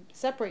haveros.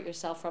 Separate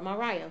yourself from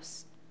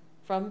arayos,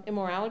 from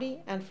immorality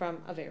and from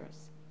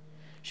averos.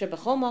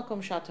 Shebechol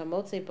makom shata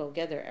motze bo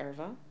geder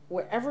erva,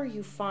 wherever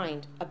you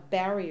find a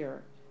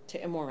barrier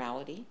to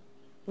immorality,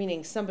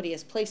 meaning somebody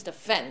has placed a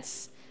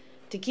fence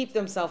to keep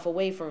themselves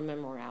away from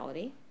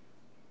immorality.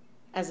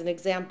 As an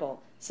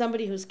example,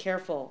 somebody who's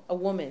careful, a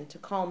woman, to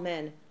call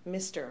men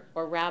Mr.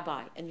 or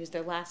Rabbi and use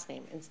their last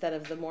name instead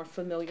of the more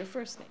familiar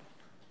first name.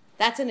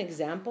 That's an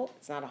example.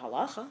 It's not a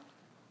halacha.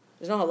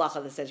 There's no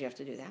halacha that says you have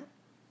to do that,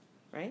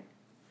 right?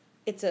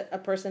 It's a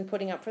person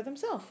putting up for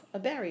themselves a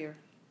barrier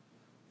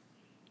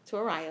to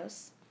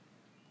arayos.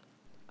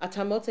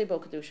 Atamotze bo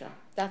Kedusha.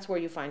 That's where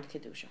you find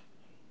Kedusha.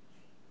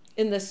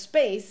 In the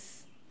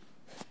space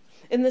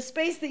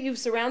that you've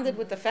surrounded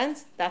with the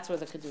fence, that's where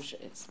the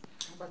Kedusha is.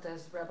 But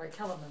as Rabbi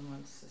Kellerman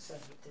once said,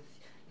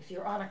 if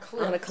you're on a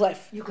cliff, on a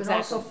cliff, you can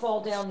exactly. also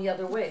fall down the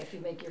other way if you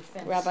make your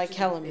fence Rabbi too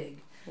Kellerman. big.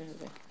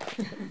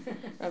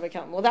 Rabbi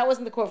Kalman. Well, that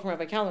wasn't the quote from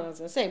Rabbi Kalman I was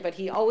going to say, but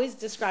he always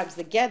describes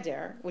the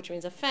geder, which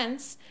means a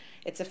fence.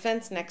 It's a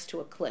fence next to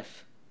a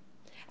cliff.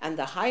 And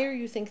the higher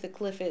you think the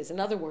cliff is, in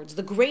other words,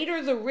 the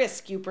greater the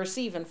risk you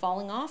perceive in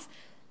falling off,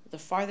 the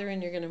farther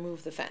in you're going to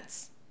move the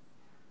fence.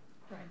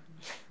 Right.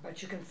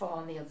 But you can fall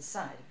on the other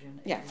side.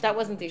 Yeah, that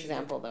wasn't the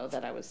example, though,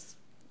 that I was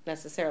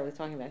necessarily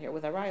talking about here.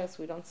 With Arayos,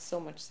 we don't so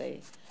much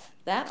say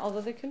that,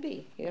 although there can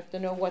be. You have to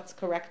know what's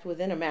correct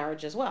within a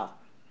marriage as well,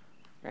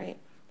 right?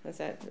 Because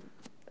that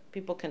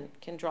people can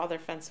draw their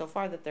fence so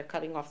far that they're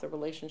cutting off the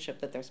relationship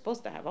that they're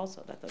supposed to have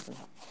also. That doesn't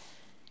help.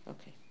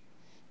 Okay.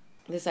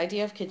 This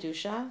idea of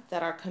Kedusha,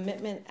 that our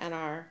commitment and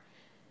our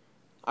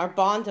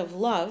bond of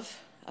love,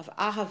 of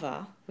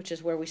Ahava, which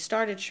is where we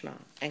started Shema,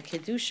 and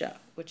Kedusha,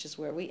 which is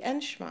where we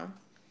end Shema,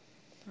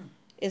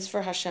 is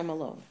for Hashem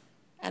alone.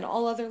 And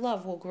all other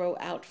love will grow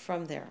out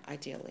from there,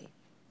 ideally.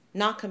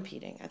 Not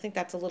competing. I think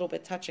that's a little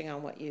bit touching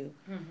on what you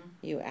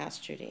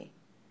asked, Judy.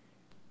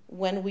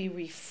 When we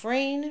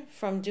refrain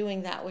from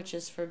doing that which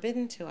is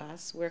forbidden to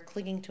us, we're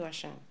clinging to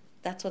Hashem.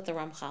 That's what the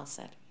Ramchal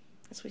said.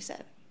 That's what he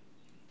said.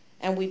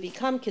 And we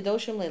become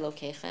Kedoshim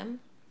Le'Elokechem,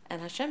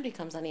 and Hashem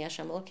becomes Ani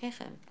Hashem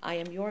Elokechem. I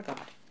am your God.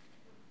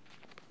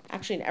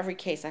 Actually, in every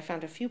case, I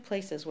found a few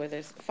places where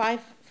there's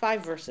five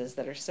verses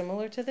that are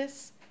similar to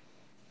this.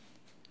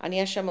 Ani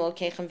Hashem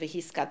Elokechem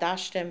v'his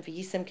kadashtem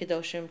v'yisem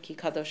kedoshim ki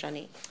kadosh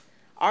ani.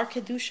 Our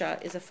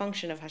Kedusha is a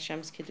function of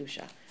Hashem's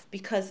Kedusha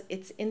because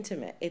it's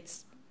intimate.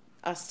 It's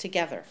us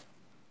together.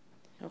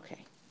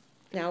 Okay.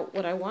 Now,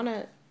 what I want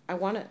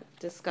to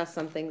discuss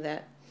something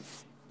that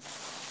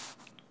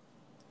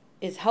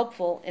is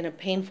helpful in a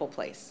painful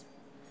place,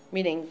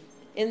 meaning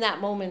in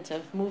that moment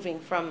of moving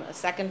from a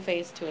second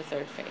phase to a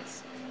third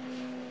phase,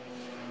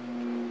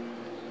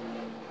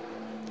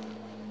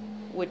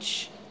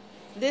 which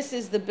this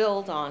is the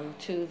build on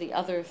to the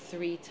other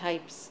three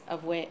types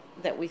of way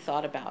that we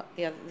thought about,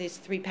 these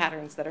three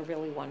patterns that are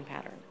really one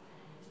pattern,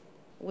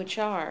 which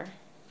are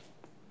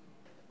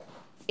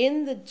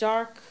in the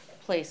dark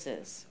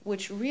places,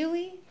 which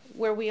really,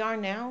 where we are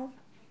now,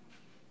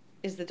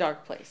 is the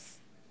dark place.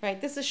 Right,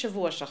 this is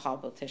Shavua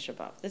Shachal Bo Tisha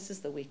B'Av. This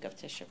is the week of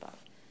Tisha B'Av.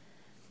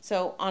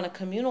 So on a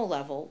communal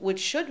level, which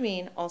should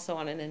mean also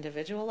on an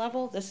individual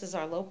level, this is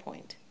our low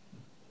point.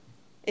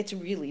 It's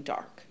really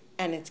dark,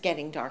 and it's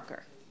getting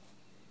darker.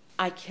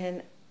 I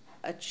can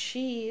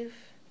achieve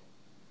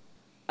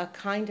a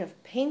kind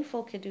of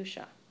painful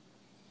Kedusha.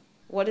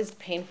 What is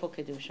painful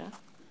Kedusha?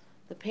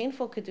 The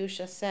painful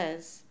Kedusha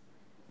says,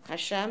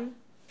 Hashem,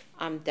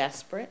 I'm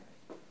desperate.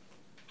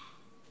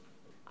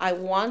 I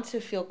want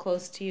to feel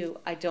close to you.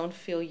 I don't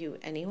feel you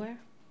anywhere.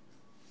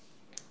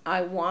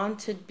 I want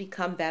to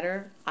become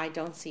better. I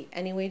don't see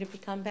any way to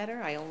become better.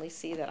 I only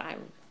see that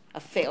I'm a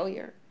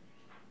failure.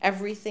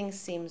 Everything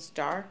seems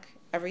dark.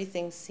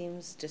 Everything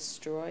seems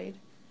destroyed.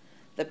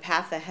 The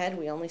path ahead,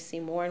 we only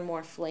see more and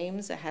more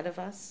flames ahead of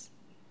us.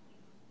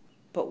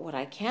 But what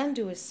I can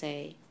do is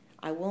say,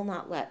 I will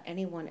not let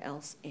anyone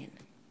else in.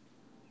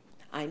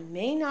 I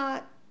may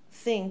not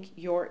think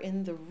you're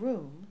in the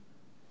room,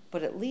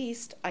 but at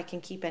least I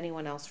can keep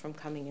anyone else from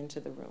coming into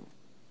the room.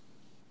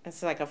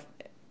 It's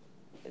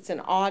an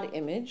odd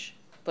image,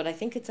 but I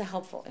think it's a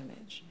helpful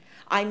image.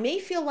 I may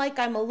feel like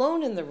I'm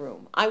alone in the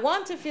room. I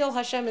want to feel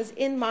Hashem is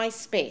in my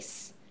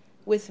space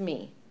with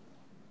me.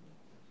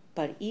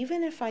 But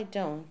even if I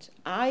don't,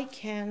 I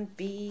can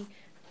be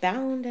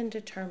bound and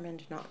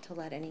determined not to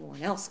let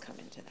anyone else come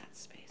into that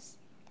space.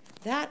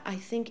 That, I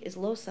think, is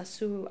lo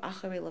sasuru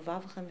acharei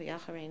levavchem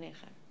v'acharei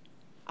einechem.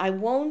 I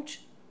won't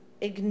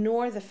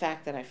ignore the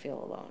fact that I feel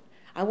alone.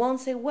 I won't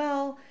say,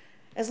 well,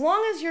 as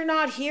long as you're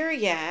not here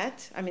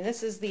yet, I mean,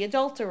 this is the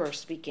adulterer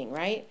speaking,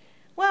 right?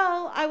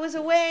 Well, I was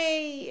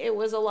away. It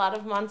was a lot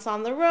of months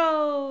on the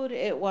road.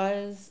 It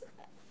was,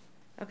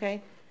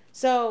 okay?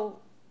 So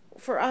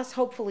for us,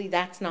 hopefully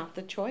that's not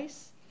the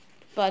choice,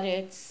 but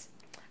it's,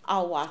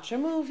 I'll watch a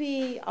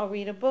movie, I'll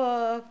read a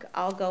book,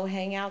 I'll go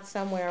hang out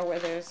somewhere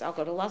I'll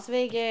go to Las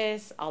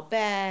Vegas, I'll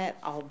bet,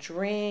 I'll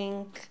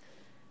drink.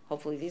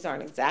 Hopefully these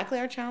aren't exactly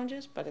our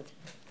challenges, but it's,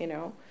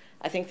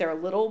 I think they're a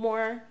little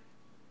more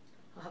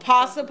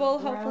possible,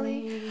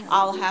 hopefully.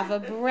 I'll have a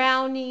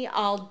brownie.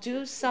 I'll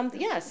do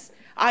something. Yes,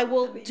 I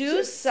will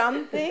do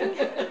something.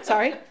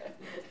 Sorry?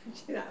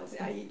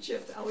 I eat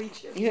chips. I'll eat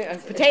chips. Yeah,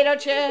 potato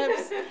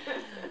chips.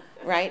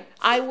 Right?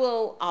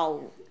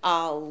 I'll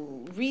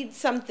read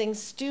something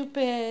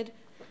stupid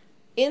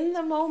in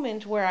the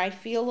moment where I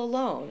feel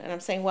alone. And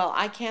I'm saying, well,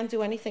 I can't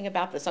do anything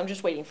about this. I'm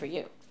just waiting for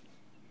you.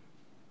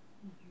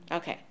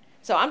 Okay.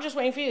 So I'm just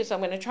waiting for you. So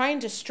I'm going to try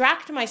and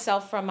distract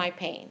myself from my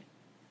pain.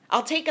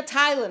 I'll take a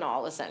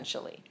Tylenol,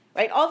 essentially.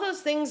 Right? All those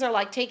things are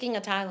like taking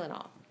a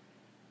Tylenol.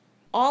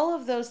 All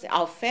of those,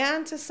 I'll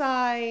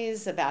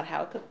fantasize about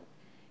how it could.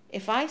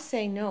 If I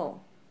say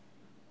no,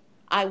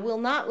 I will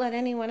not let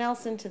anyone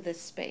else into this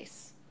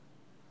space.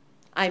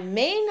 I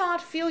may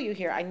not feel you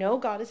here. I know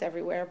God is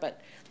everywhere,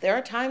 but there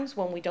are times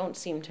when we don't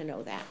seem to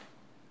know that.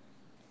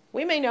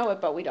 We may know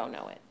it, but we don't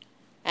know it.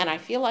 And I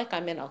feel like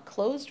I'm in a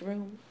closed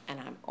room and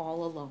I'm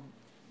all alone.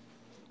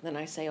 Then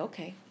I say,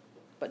 okay,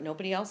 but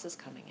nobody else is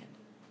coming in.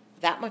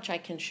 That much I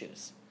can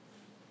choose.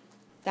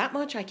 That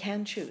much I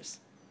can choose.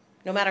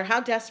 No matter how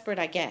desperate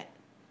I get.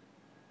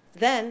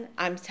 Then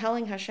I'm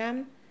telling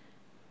Hashem,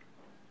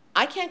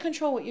 I can't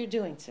control what you're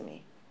doing to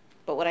me.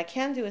 But what I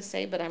can do is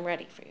say, but I'm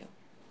ready for you.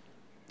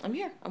 I'm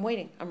here. I'm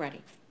waiting. I'm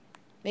ready.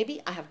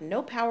 Maybe I have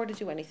no power to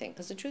do anything.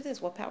 Because the truth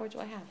is, what power do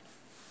I have?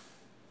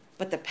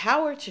 But the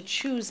power to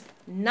choose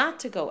not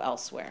to go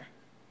elsewhere,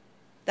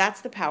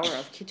 that's the power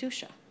of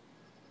Kedusha.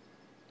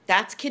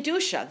 That's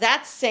Kedusha.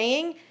 That's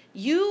saying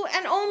you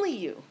and only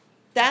you.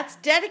 That's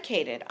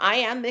dedicated. I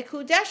am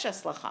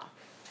Mikudeshes Lacha.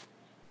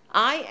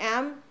 I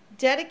am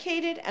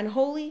dedicated and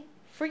holy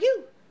for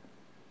you.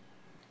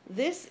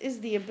 This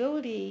is the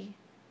ability,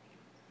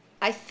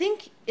 I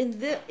think in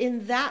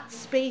that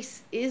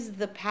space is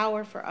the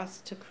power for us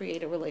to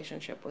create a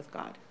relationship with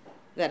God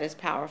that is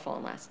powerful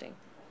and lasting.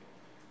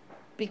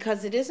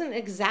 Because it isn't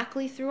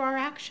exactly through our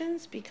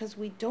actions, because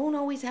we don't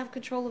always have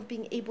control of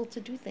being able to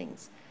do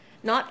things.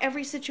 Not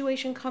every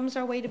situation comes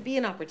our way to be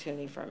an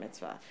opportunity for a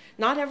mitzvah.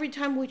 Not every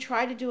time we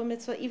try to do a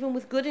mitzvah, even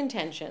with good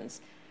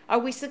intentions, are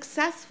we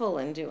successful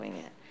in doing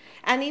it.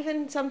 And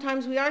even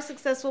sometimes we are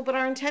successful, but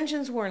our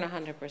intentions weren't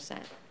 100%.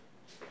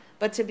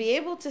 But to be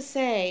able to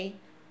say,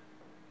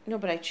 no,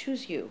 but I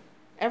choose you.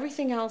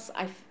 Everything else,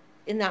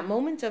 in that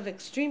moment of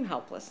extreme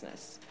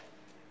helplessness,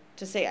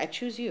 to say, I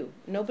choose you.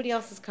 Nobody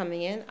else is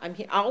coming in. I'm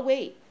here. I'll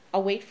wait.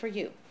 I'll wait for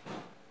you.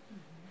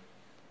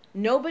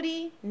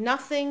 Nobody,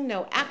 nothing,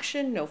 no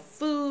action, no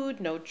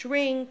food, no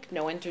drink,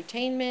 no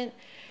entertainment.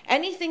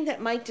 Anything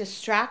that might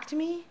distract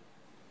me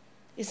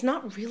is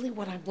not really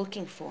what I'm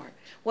looking for.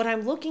 What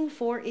I'm looking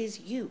for is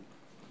you.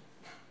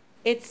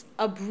 It's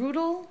a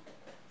brutal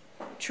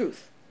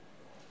truth.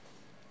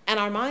 And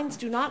our minds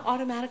do not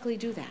automatically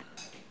do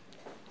that.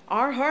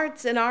 Our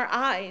hearts and our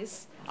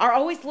eyes are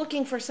always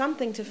looking for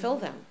something to fill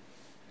them.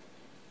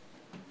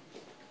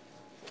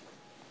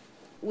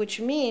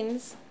 Which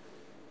means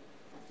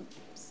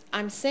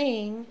I'm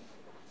saying,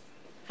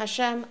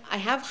 Hashem, I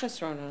have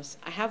chesronos,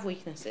 I have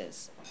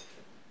weaknesses,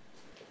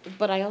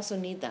 but I also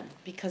need them,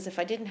 because if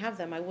I didn't have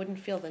them, I wouldn't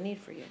feel the need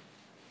for you.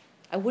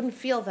 I wouldn't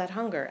feel that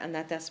hunger and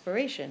that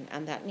desperation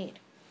and that need.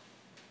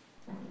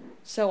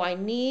 So I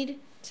need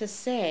to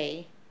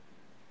say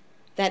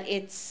that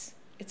it's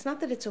not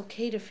that it's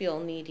okay to feel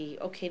needy,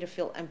 okay to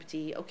feel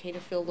empty, okay to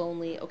feel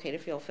lonely, okay to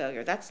feel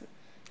failure.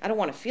 I don't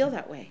want to feel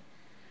that way.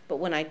 But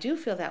when I do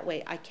feel that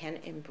way, I can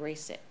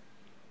embrace it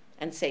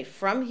and say,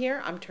 from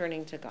here, I'm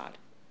turning to God.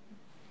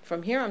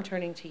 From here, I'm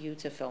turning to you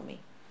to fill me,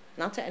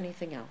 not to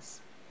anything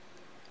else.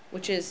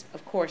 Which is,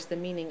 of course, the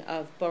meaning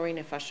of Borei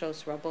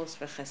Nefashos Rabos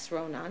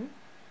V'Chesronan.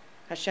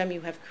 Hashem,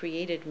 you have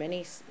created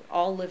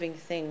all living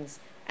things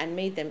and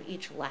made them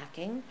each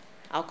lacking.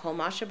 Al Kol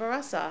Masha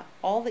Barasa,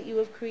 all that you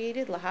have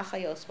created,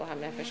 Lahachayos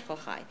Boham Nefesh Kol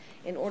Chai,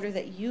 in order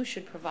that you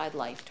should provide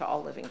life to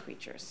all living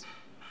creatures.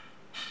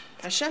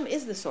 Hashem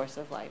is the source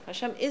of life.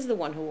 Hashem is the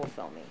one who will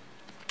fill me.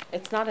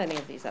 It's not any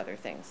of these other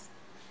things.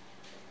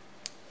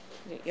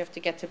 You have to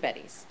get to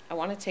Betty's. I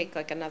want to take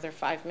like another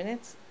 5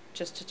 minutes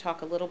just to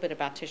talk a little bit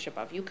about Tisha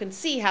B'Av. You can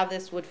see how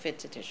this would fit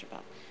to Tisha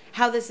B'Av,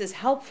 how this is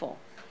helpful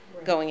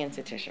going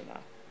into Tisha B'Av.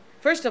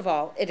 First of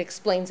all, it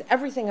explains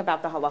everything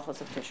about the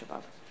halachos of Tisha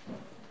B'Av.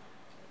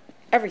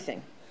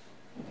 Everything.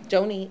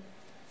 Don't eat.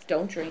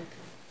 Don't drink.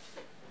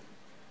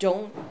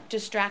 Don't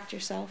distract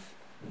yourself.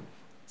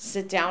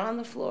 Sit down on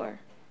the floor.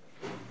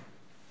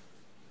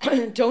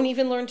 Don't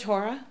even learn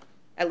Torah,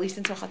 at least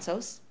until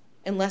Chatzos,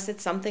 unless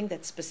it's something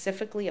that's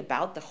specifically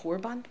about the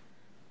Churban,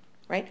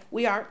 right?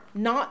 We are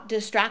not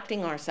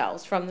distracting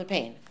ourselves from the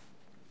pain.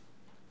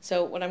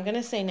 So what I'm going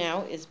to say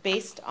now is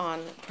based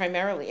on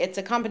primarily, it's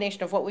a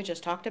combination of what we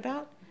just talked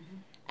about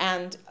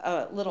and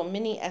a little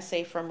mini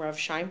essay from Rav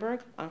Scheinberg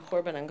on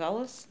Churban and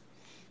Galus,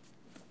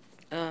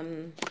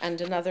 and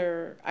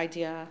another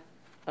idea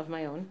of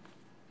my own.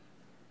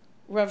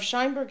 Rav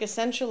Scheinberg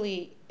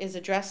essentially is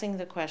addressing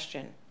the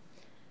question,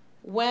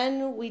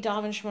 when we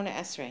daven Shmona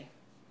Esrei,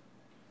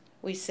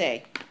 we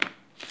say,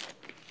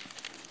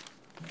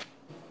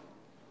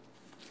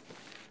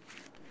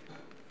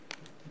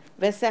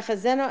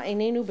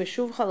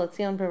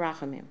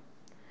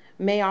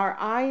 may our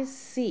eyes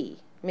see,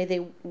 may they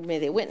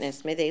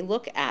witness, may they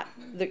look at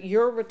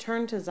your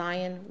return to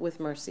Zion with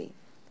mercy.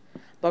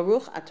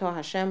 Baruch atah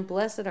Hashem,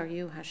 blessed are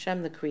you,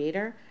 Hashem the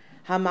Creator,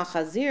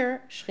 Hamachazir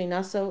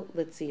Shchinaso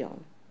L'Tzion,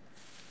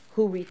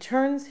 who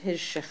returns his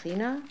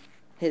Shekhinah,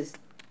 his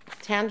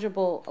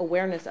tangible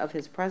awareness of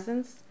his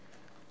presence,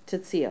 to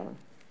Tzion,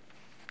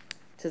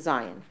 to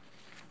Zion.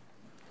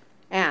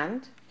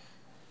 And,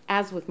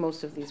 as with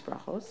most of these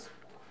brachos,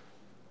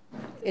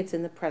 it's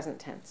in the present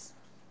tense.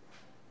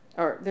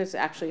 Or there's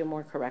actually a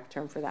more correct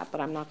term for that,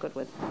 but I'm not good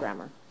with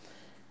grammar.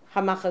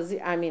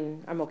 Hamachazir,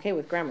 I'm okay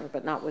with grammar,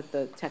 but not with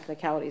the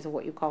technicalities of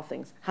what you call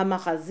things.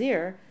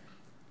 Hamachazir,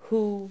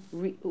 who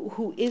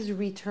is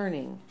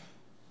returning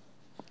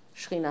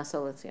Shechina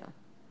Soletzion.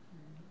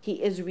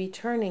 He is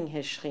returning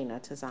his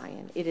Shechina to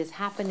Zion. It is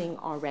happening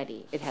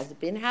already. It has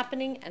been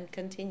happening and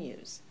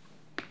continues.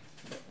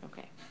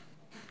 Okay.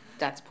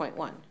 That's point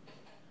one.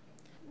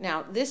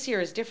 Now, this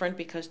year is different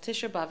because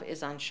Tisha B'Av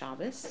is on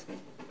Shabbos,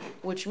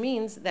 which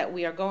means that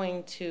we are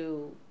going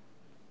to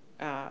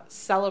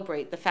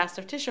celebrate the fast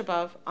of Tisha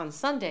B'Av on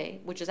Sunday,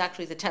 which is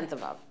actually the 10th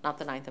of Av, not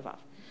the 9th of Av.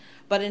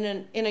 But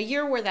in a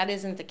year where that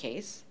isn't the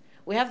case,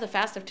 we have the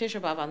fast of Tisha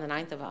B'Av on the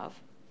 9th of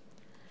Av.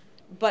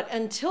 But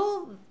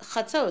until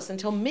Chatzos,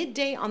 until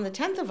midday on the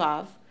 10th of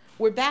Av,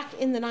 we're back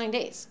in the 9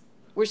 days.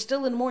 We're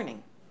still in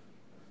mourning.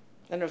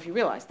 I don't know if you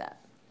realize that.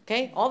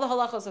 Okay? All the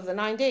halachos of the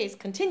 9 days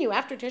continue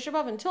after Tisha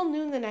B'Av until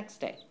noon the next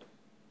day.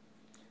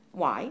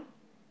 Why?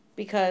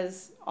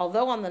 Because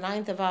although on the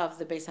 9th of Av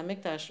the Beis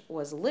HaMikdash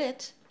was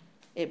lit,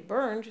 it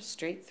burned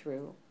straight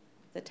through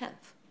the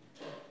 10th.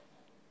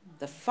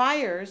 The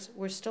fires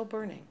were still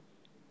burning.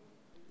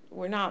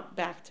 We're not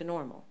back to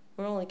normal.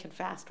 We only can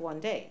fast one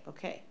day,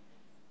 okay.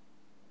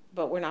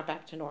 But we're not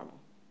back to normal.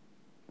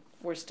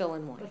 We're still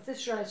in mourning. But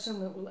this year I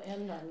assume it will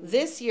end on...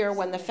 This year,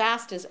 when the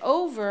fast is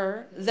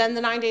over, then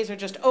the 9 days are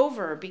just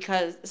over,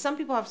 because some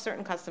people have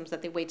certain customs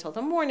that they wait till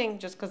the morning,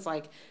 just because,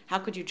 like, how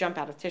could you jump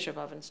out of Tisha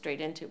B'Av and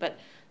straight into? But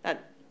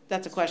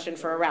that's a question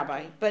for a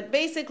rabbi. But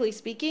basically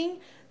speaking,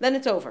 then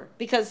it's over,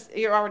 because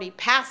you're already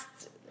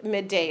past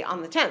midday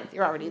on the 10th.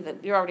 You're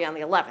already on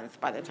the 11th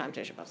by the time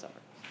Tisha B'Av's over.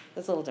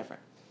 That's a little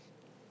different.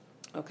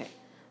 Okay.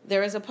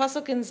 There is a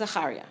pasuk in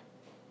Zechariah.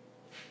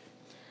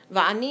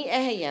 Va'ani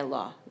eheye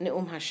la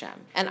ne'um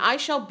Hashem. And I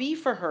shall be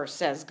for her,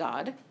 says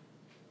God,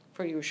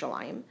 for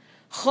Yerushalayim,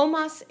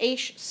 chomas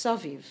eish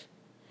saviv,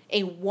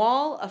 a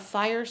wall of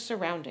fire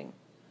surrounding,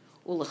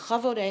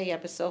 ulechavod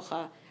eheye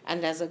besocha,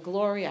 and as a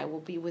glory I will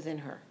be within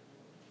her.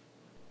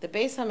 The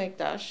Beis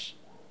HaMikdash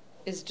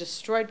is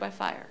destroyed by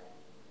fire.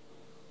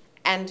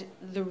 And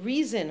the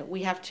reason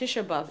we have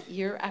Tisha B'Av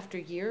year after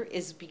year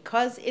is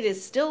because it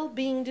is still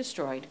being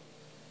destroyed.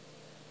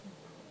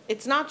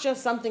 It's not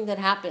just something that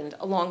happened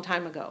a long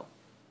time ago.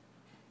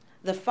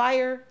 The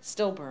fire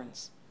still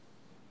burns.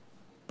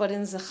 But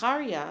in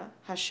Zechariah,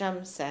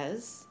 Hashem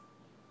says,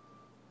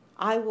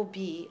 I will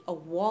be a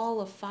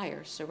wall of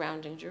fire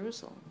surrounding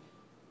Jerusalem.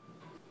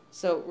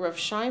 So Rav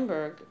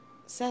Scheinberg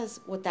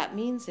says what that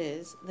means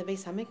is the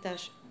Beis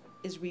HaMikdash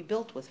is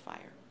rebuilt with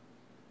fire.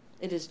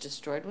 It is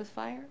destroyed with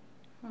fire.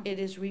 It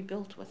is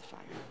rebuilt with fire.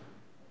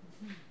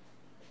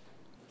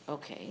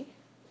 Okay.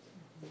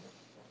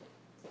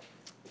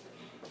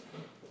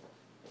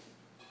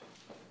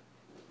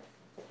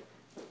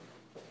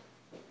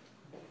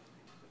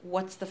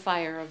 What's the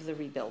fire of the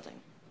rebuilding?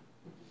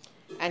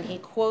 And he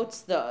quotes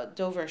the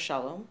Dover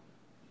Shalom,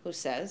 who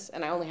says,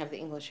 and I only have the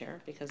English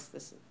here because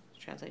this is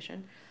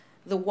translation,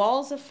 the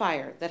walls of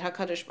fire that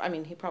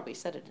HaKadosh, he probably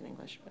said it in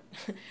English,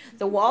 but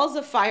the walls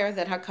of fire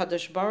that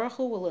HaKadosh Baruch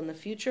Hu will in the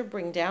future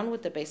bring down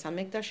with the Beis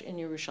HaMikdash in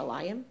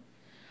Yerushalayim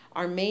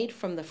are made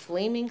from the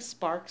flaming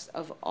sparks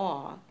of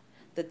awe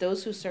that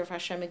those who serve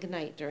Hashem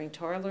ignite during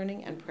Torah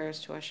learning and prayers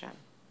to Hashem.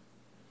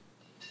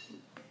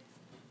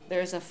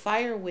 There is a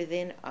fire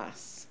within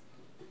us,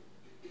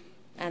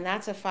 and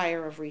that's a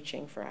fire of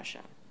reaching for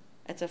Hashem.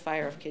 It's a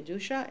fire of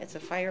Kedusha. It's a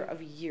fire of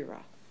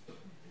Yira.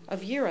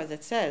 Of Yira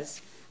that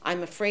says,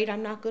 I'm afraid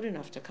I'm not good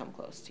enough to come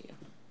close to you.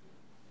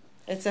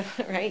 It's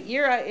right?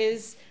 Yira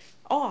is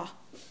awe.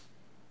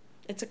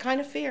 It's a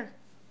kind of fear.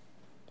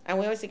 And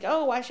we always think,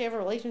 why should I have a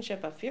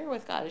relationship of fear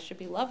with God? It should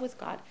be love with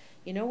God.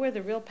 You know where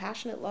the real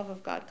passionate love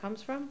of God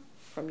comes from?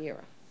 From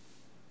Yira.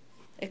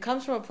 It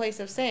comes from a place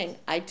of saying,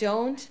 I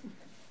don't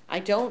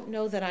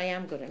know that I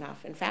am good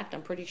enough. In fact,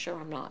 I'm pretty sure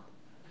I'm not.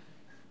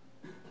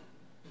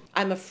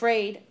 I'm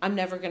afraid I'm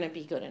never going to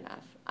be good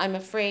enough. I'm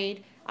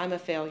afraid I'm a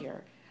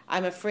failure.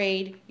 I'm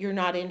afraid you're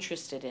not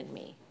interested in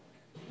me.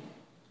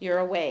 You're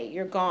away.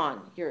 You're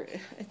gone.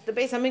 The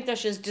Beis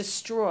HaMikdash is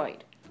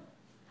destroyed.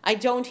 I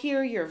don't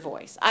hear your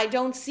voice. I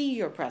don't see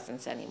your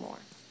presence anymore.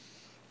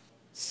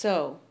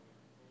 So,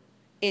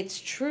 it's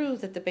true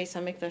that the Beis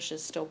HaMikdash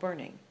is still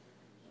burning.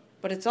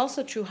 But it's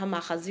also true,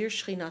 Hamachazir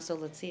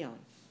Shechinaso L'Tzion,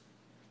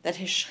 that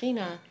his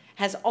Shechina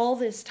has all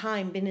this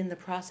time been in the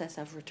process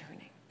of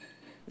returning.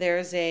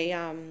 There's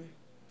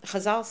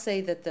Chazal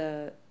say that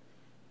the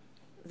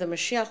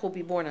Mashiach will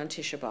be born on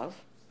Tisha B'Av.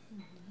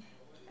 Mm-hmm.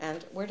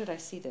 And where did I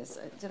see this?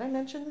 Did I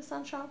mention this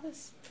on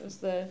Shabbos? It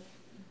was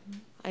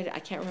I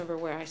can't remember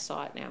where I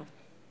saw it now.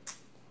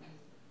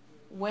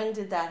 When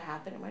did that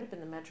happen? It might have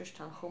been the Medrash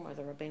Tanchum or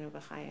the Rabbeinu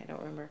Bechai, I don't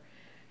remember.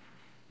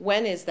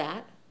 When is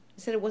that?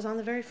 He said it was on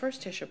the very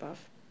first Tisha B'Av.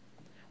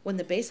 When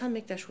the Beis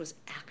HaMikdash was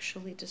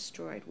actually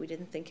destroyed, we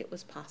didn't think it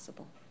was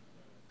possible.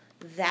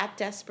 That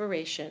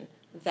desperation,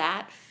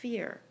 that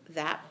fear,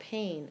 that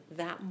pain,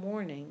 that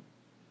mourning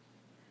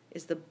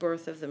is the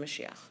birth of the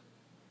Mashiach.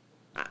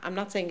 I'm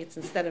not saying it's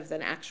instead of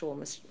an actual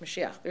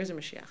Mashiach. There's a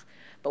Mashiach.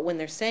 But when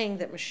they're saying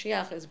that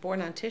Mashiach is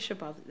born on Tisha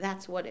B'Av,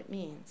 that's what it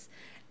means.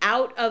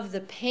 Out of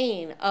the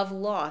pain of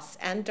loss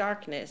and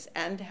darkness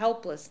and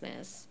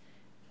helplessness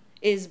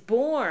is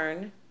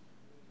born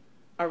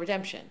a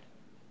redemption.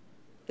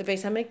 The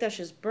Beis HaMikdash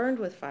is burned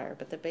with fire,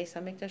 but the Beis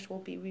HaMikdash will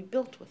be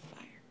rebuilt with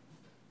fire.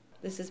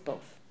 This is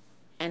both.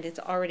 And it's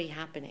already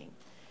happening.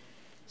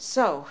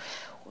 So,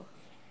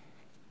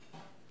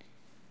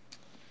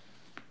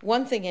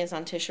 One thing is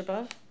on Tisha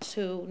B'Av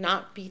to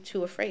not be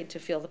too afraid to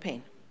feel the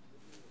pain.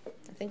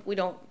 I think we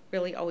don't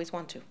really always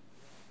want to.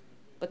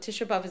 But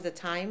Tisha B'Av is the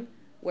time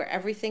where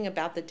everything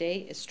about the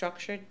day is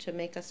structured to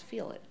make us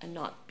feel it and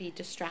not be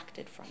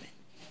distracted from it.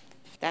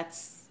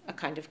 That's a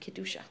kind of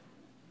Kedusha.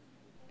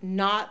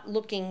 Not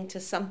looking to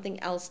something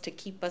else to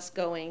keep us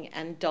going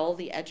and dull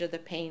the edge of the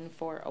pain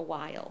for a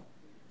while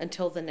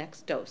until the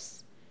next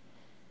dose.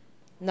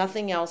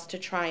 Nothing else to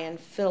try and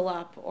fill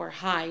up or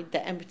hide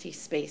the empty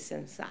space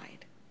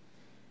inside.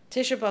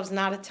 Tisha B'Av's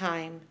not a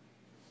time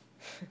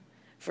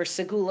for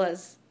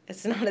segulas.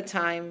 It's not a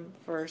time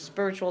for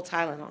spiritual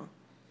Tylenol.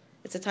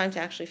 It's a time to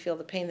actually feel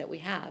the pain that we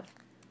have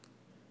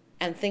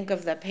and think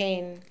of the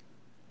pain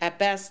at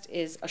best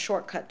is a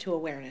shortcut to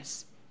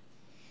awareness.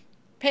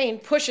 Pain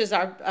pushes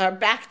our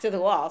back to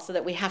the wall so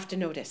that we have to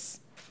notice.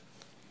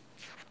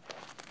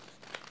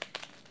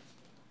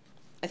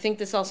 I think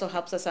this also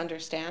helps us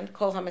understand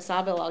Kol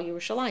HaMesabel al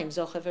Yerushalayim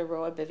Zocha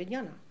V'Roa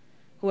B'Vinyana.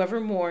 Whoever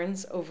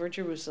mourns over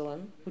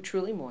Jerusalem, who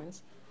truly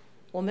mourns,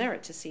 will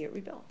merit to see it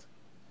rebuilt.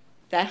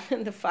 That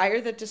the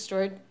fire that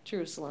destroyed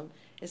Jerusalem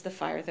is the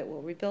fire that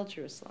will rebuild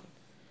Jerusalem.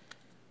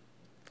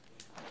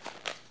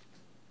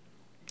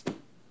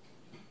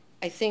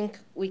 I think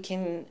we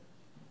can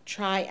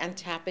try and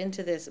tap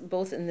into this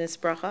both in this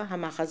bracha,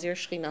 Hamachazir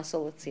Shechina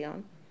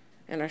Solatzion,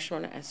 and our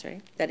Shemona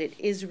Esrei, that it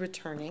is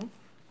returning.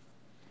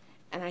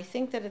 And I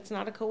think that it's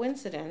not a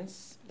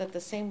coincidence that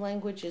the same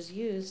language is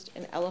used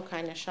in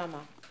Elokai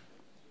Neshama.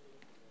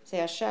 Say,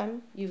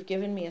 Hashem, you've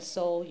given me a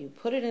soul, you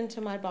put it into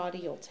my body,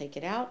 you'll take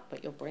it out,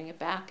 but you'll bring it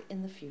back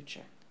in the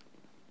future.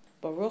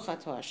 Baruch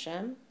Ato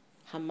Hashem,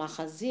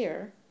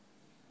 Hamachazir,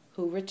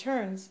 who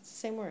returns, it's the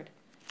same word,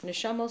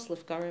 Neshamos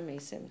Lifgarim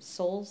Mesim,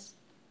 souls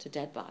to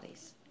dead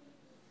bodies.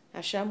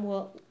 Hashem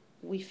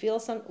we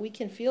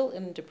can feel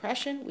in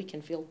depression, we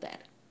can feel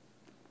dead.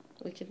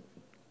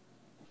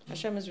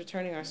 Hashem is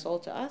returning our soul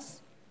to us,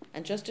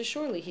 and just as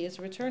surely He is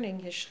returning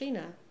His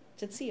Shechina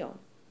to Tzion.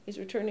 He's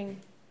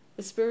returning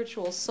the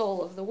spiritual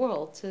soul of the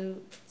world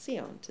to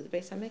Tzion, to the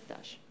Beis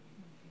HaMikdash.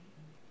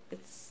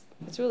 It's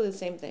really the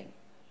same thing.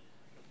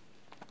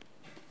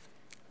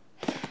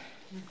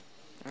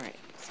 All right,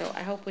 so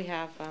I hope we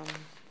have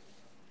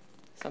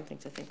something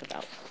to think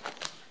about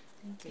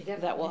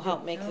that will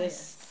help make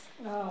this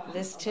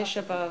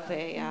Tisha B'Av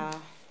a...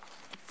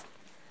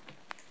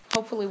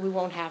 hopefully we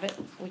won't have it.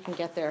 We can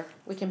get there.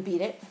 We can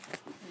beat it.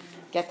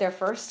 Get there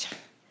first.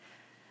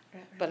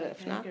 But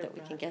if not, that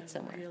we can get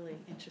somewhere. A really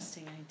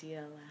interesting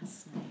idea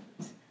last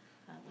night.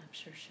 I'm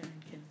sure Sharon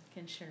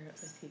can share it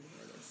with you.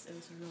 It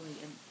was really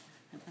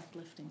an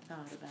uplifting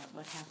thought about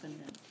what happened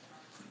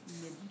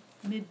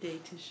at midday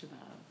Tisha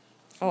B'Av.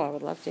 Oh, I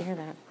would love to hear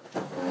that.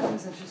 That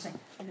was interesting.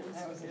 It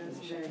was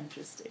very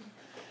interesting.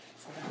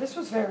 So This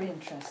was very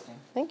interesting.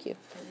 Thank you.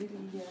 It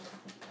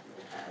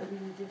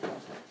really did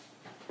help.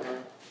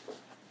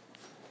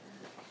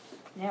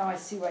 Now I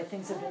see why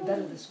things have been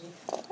better this week.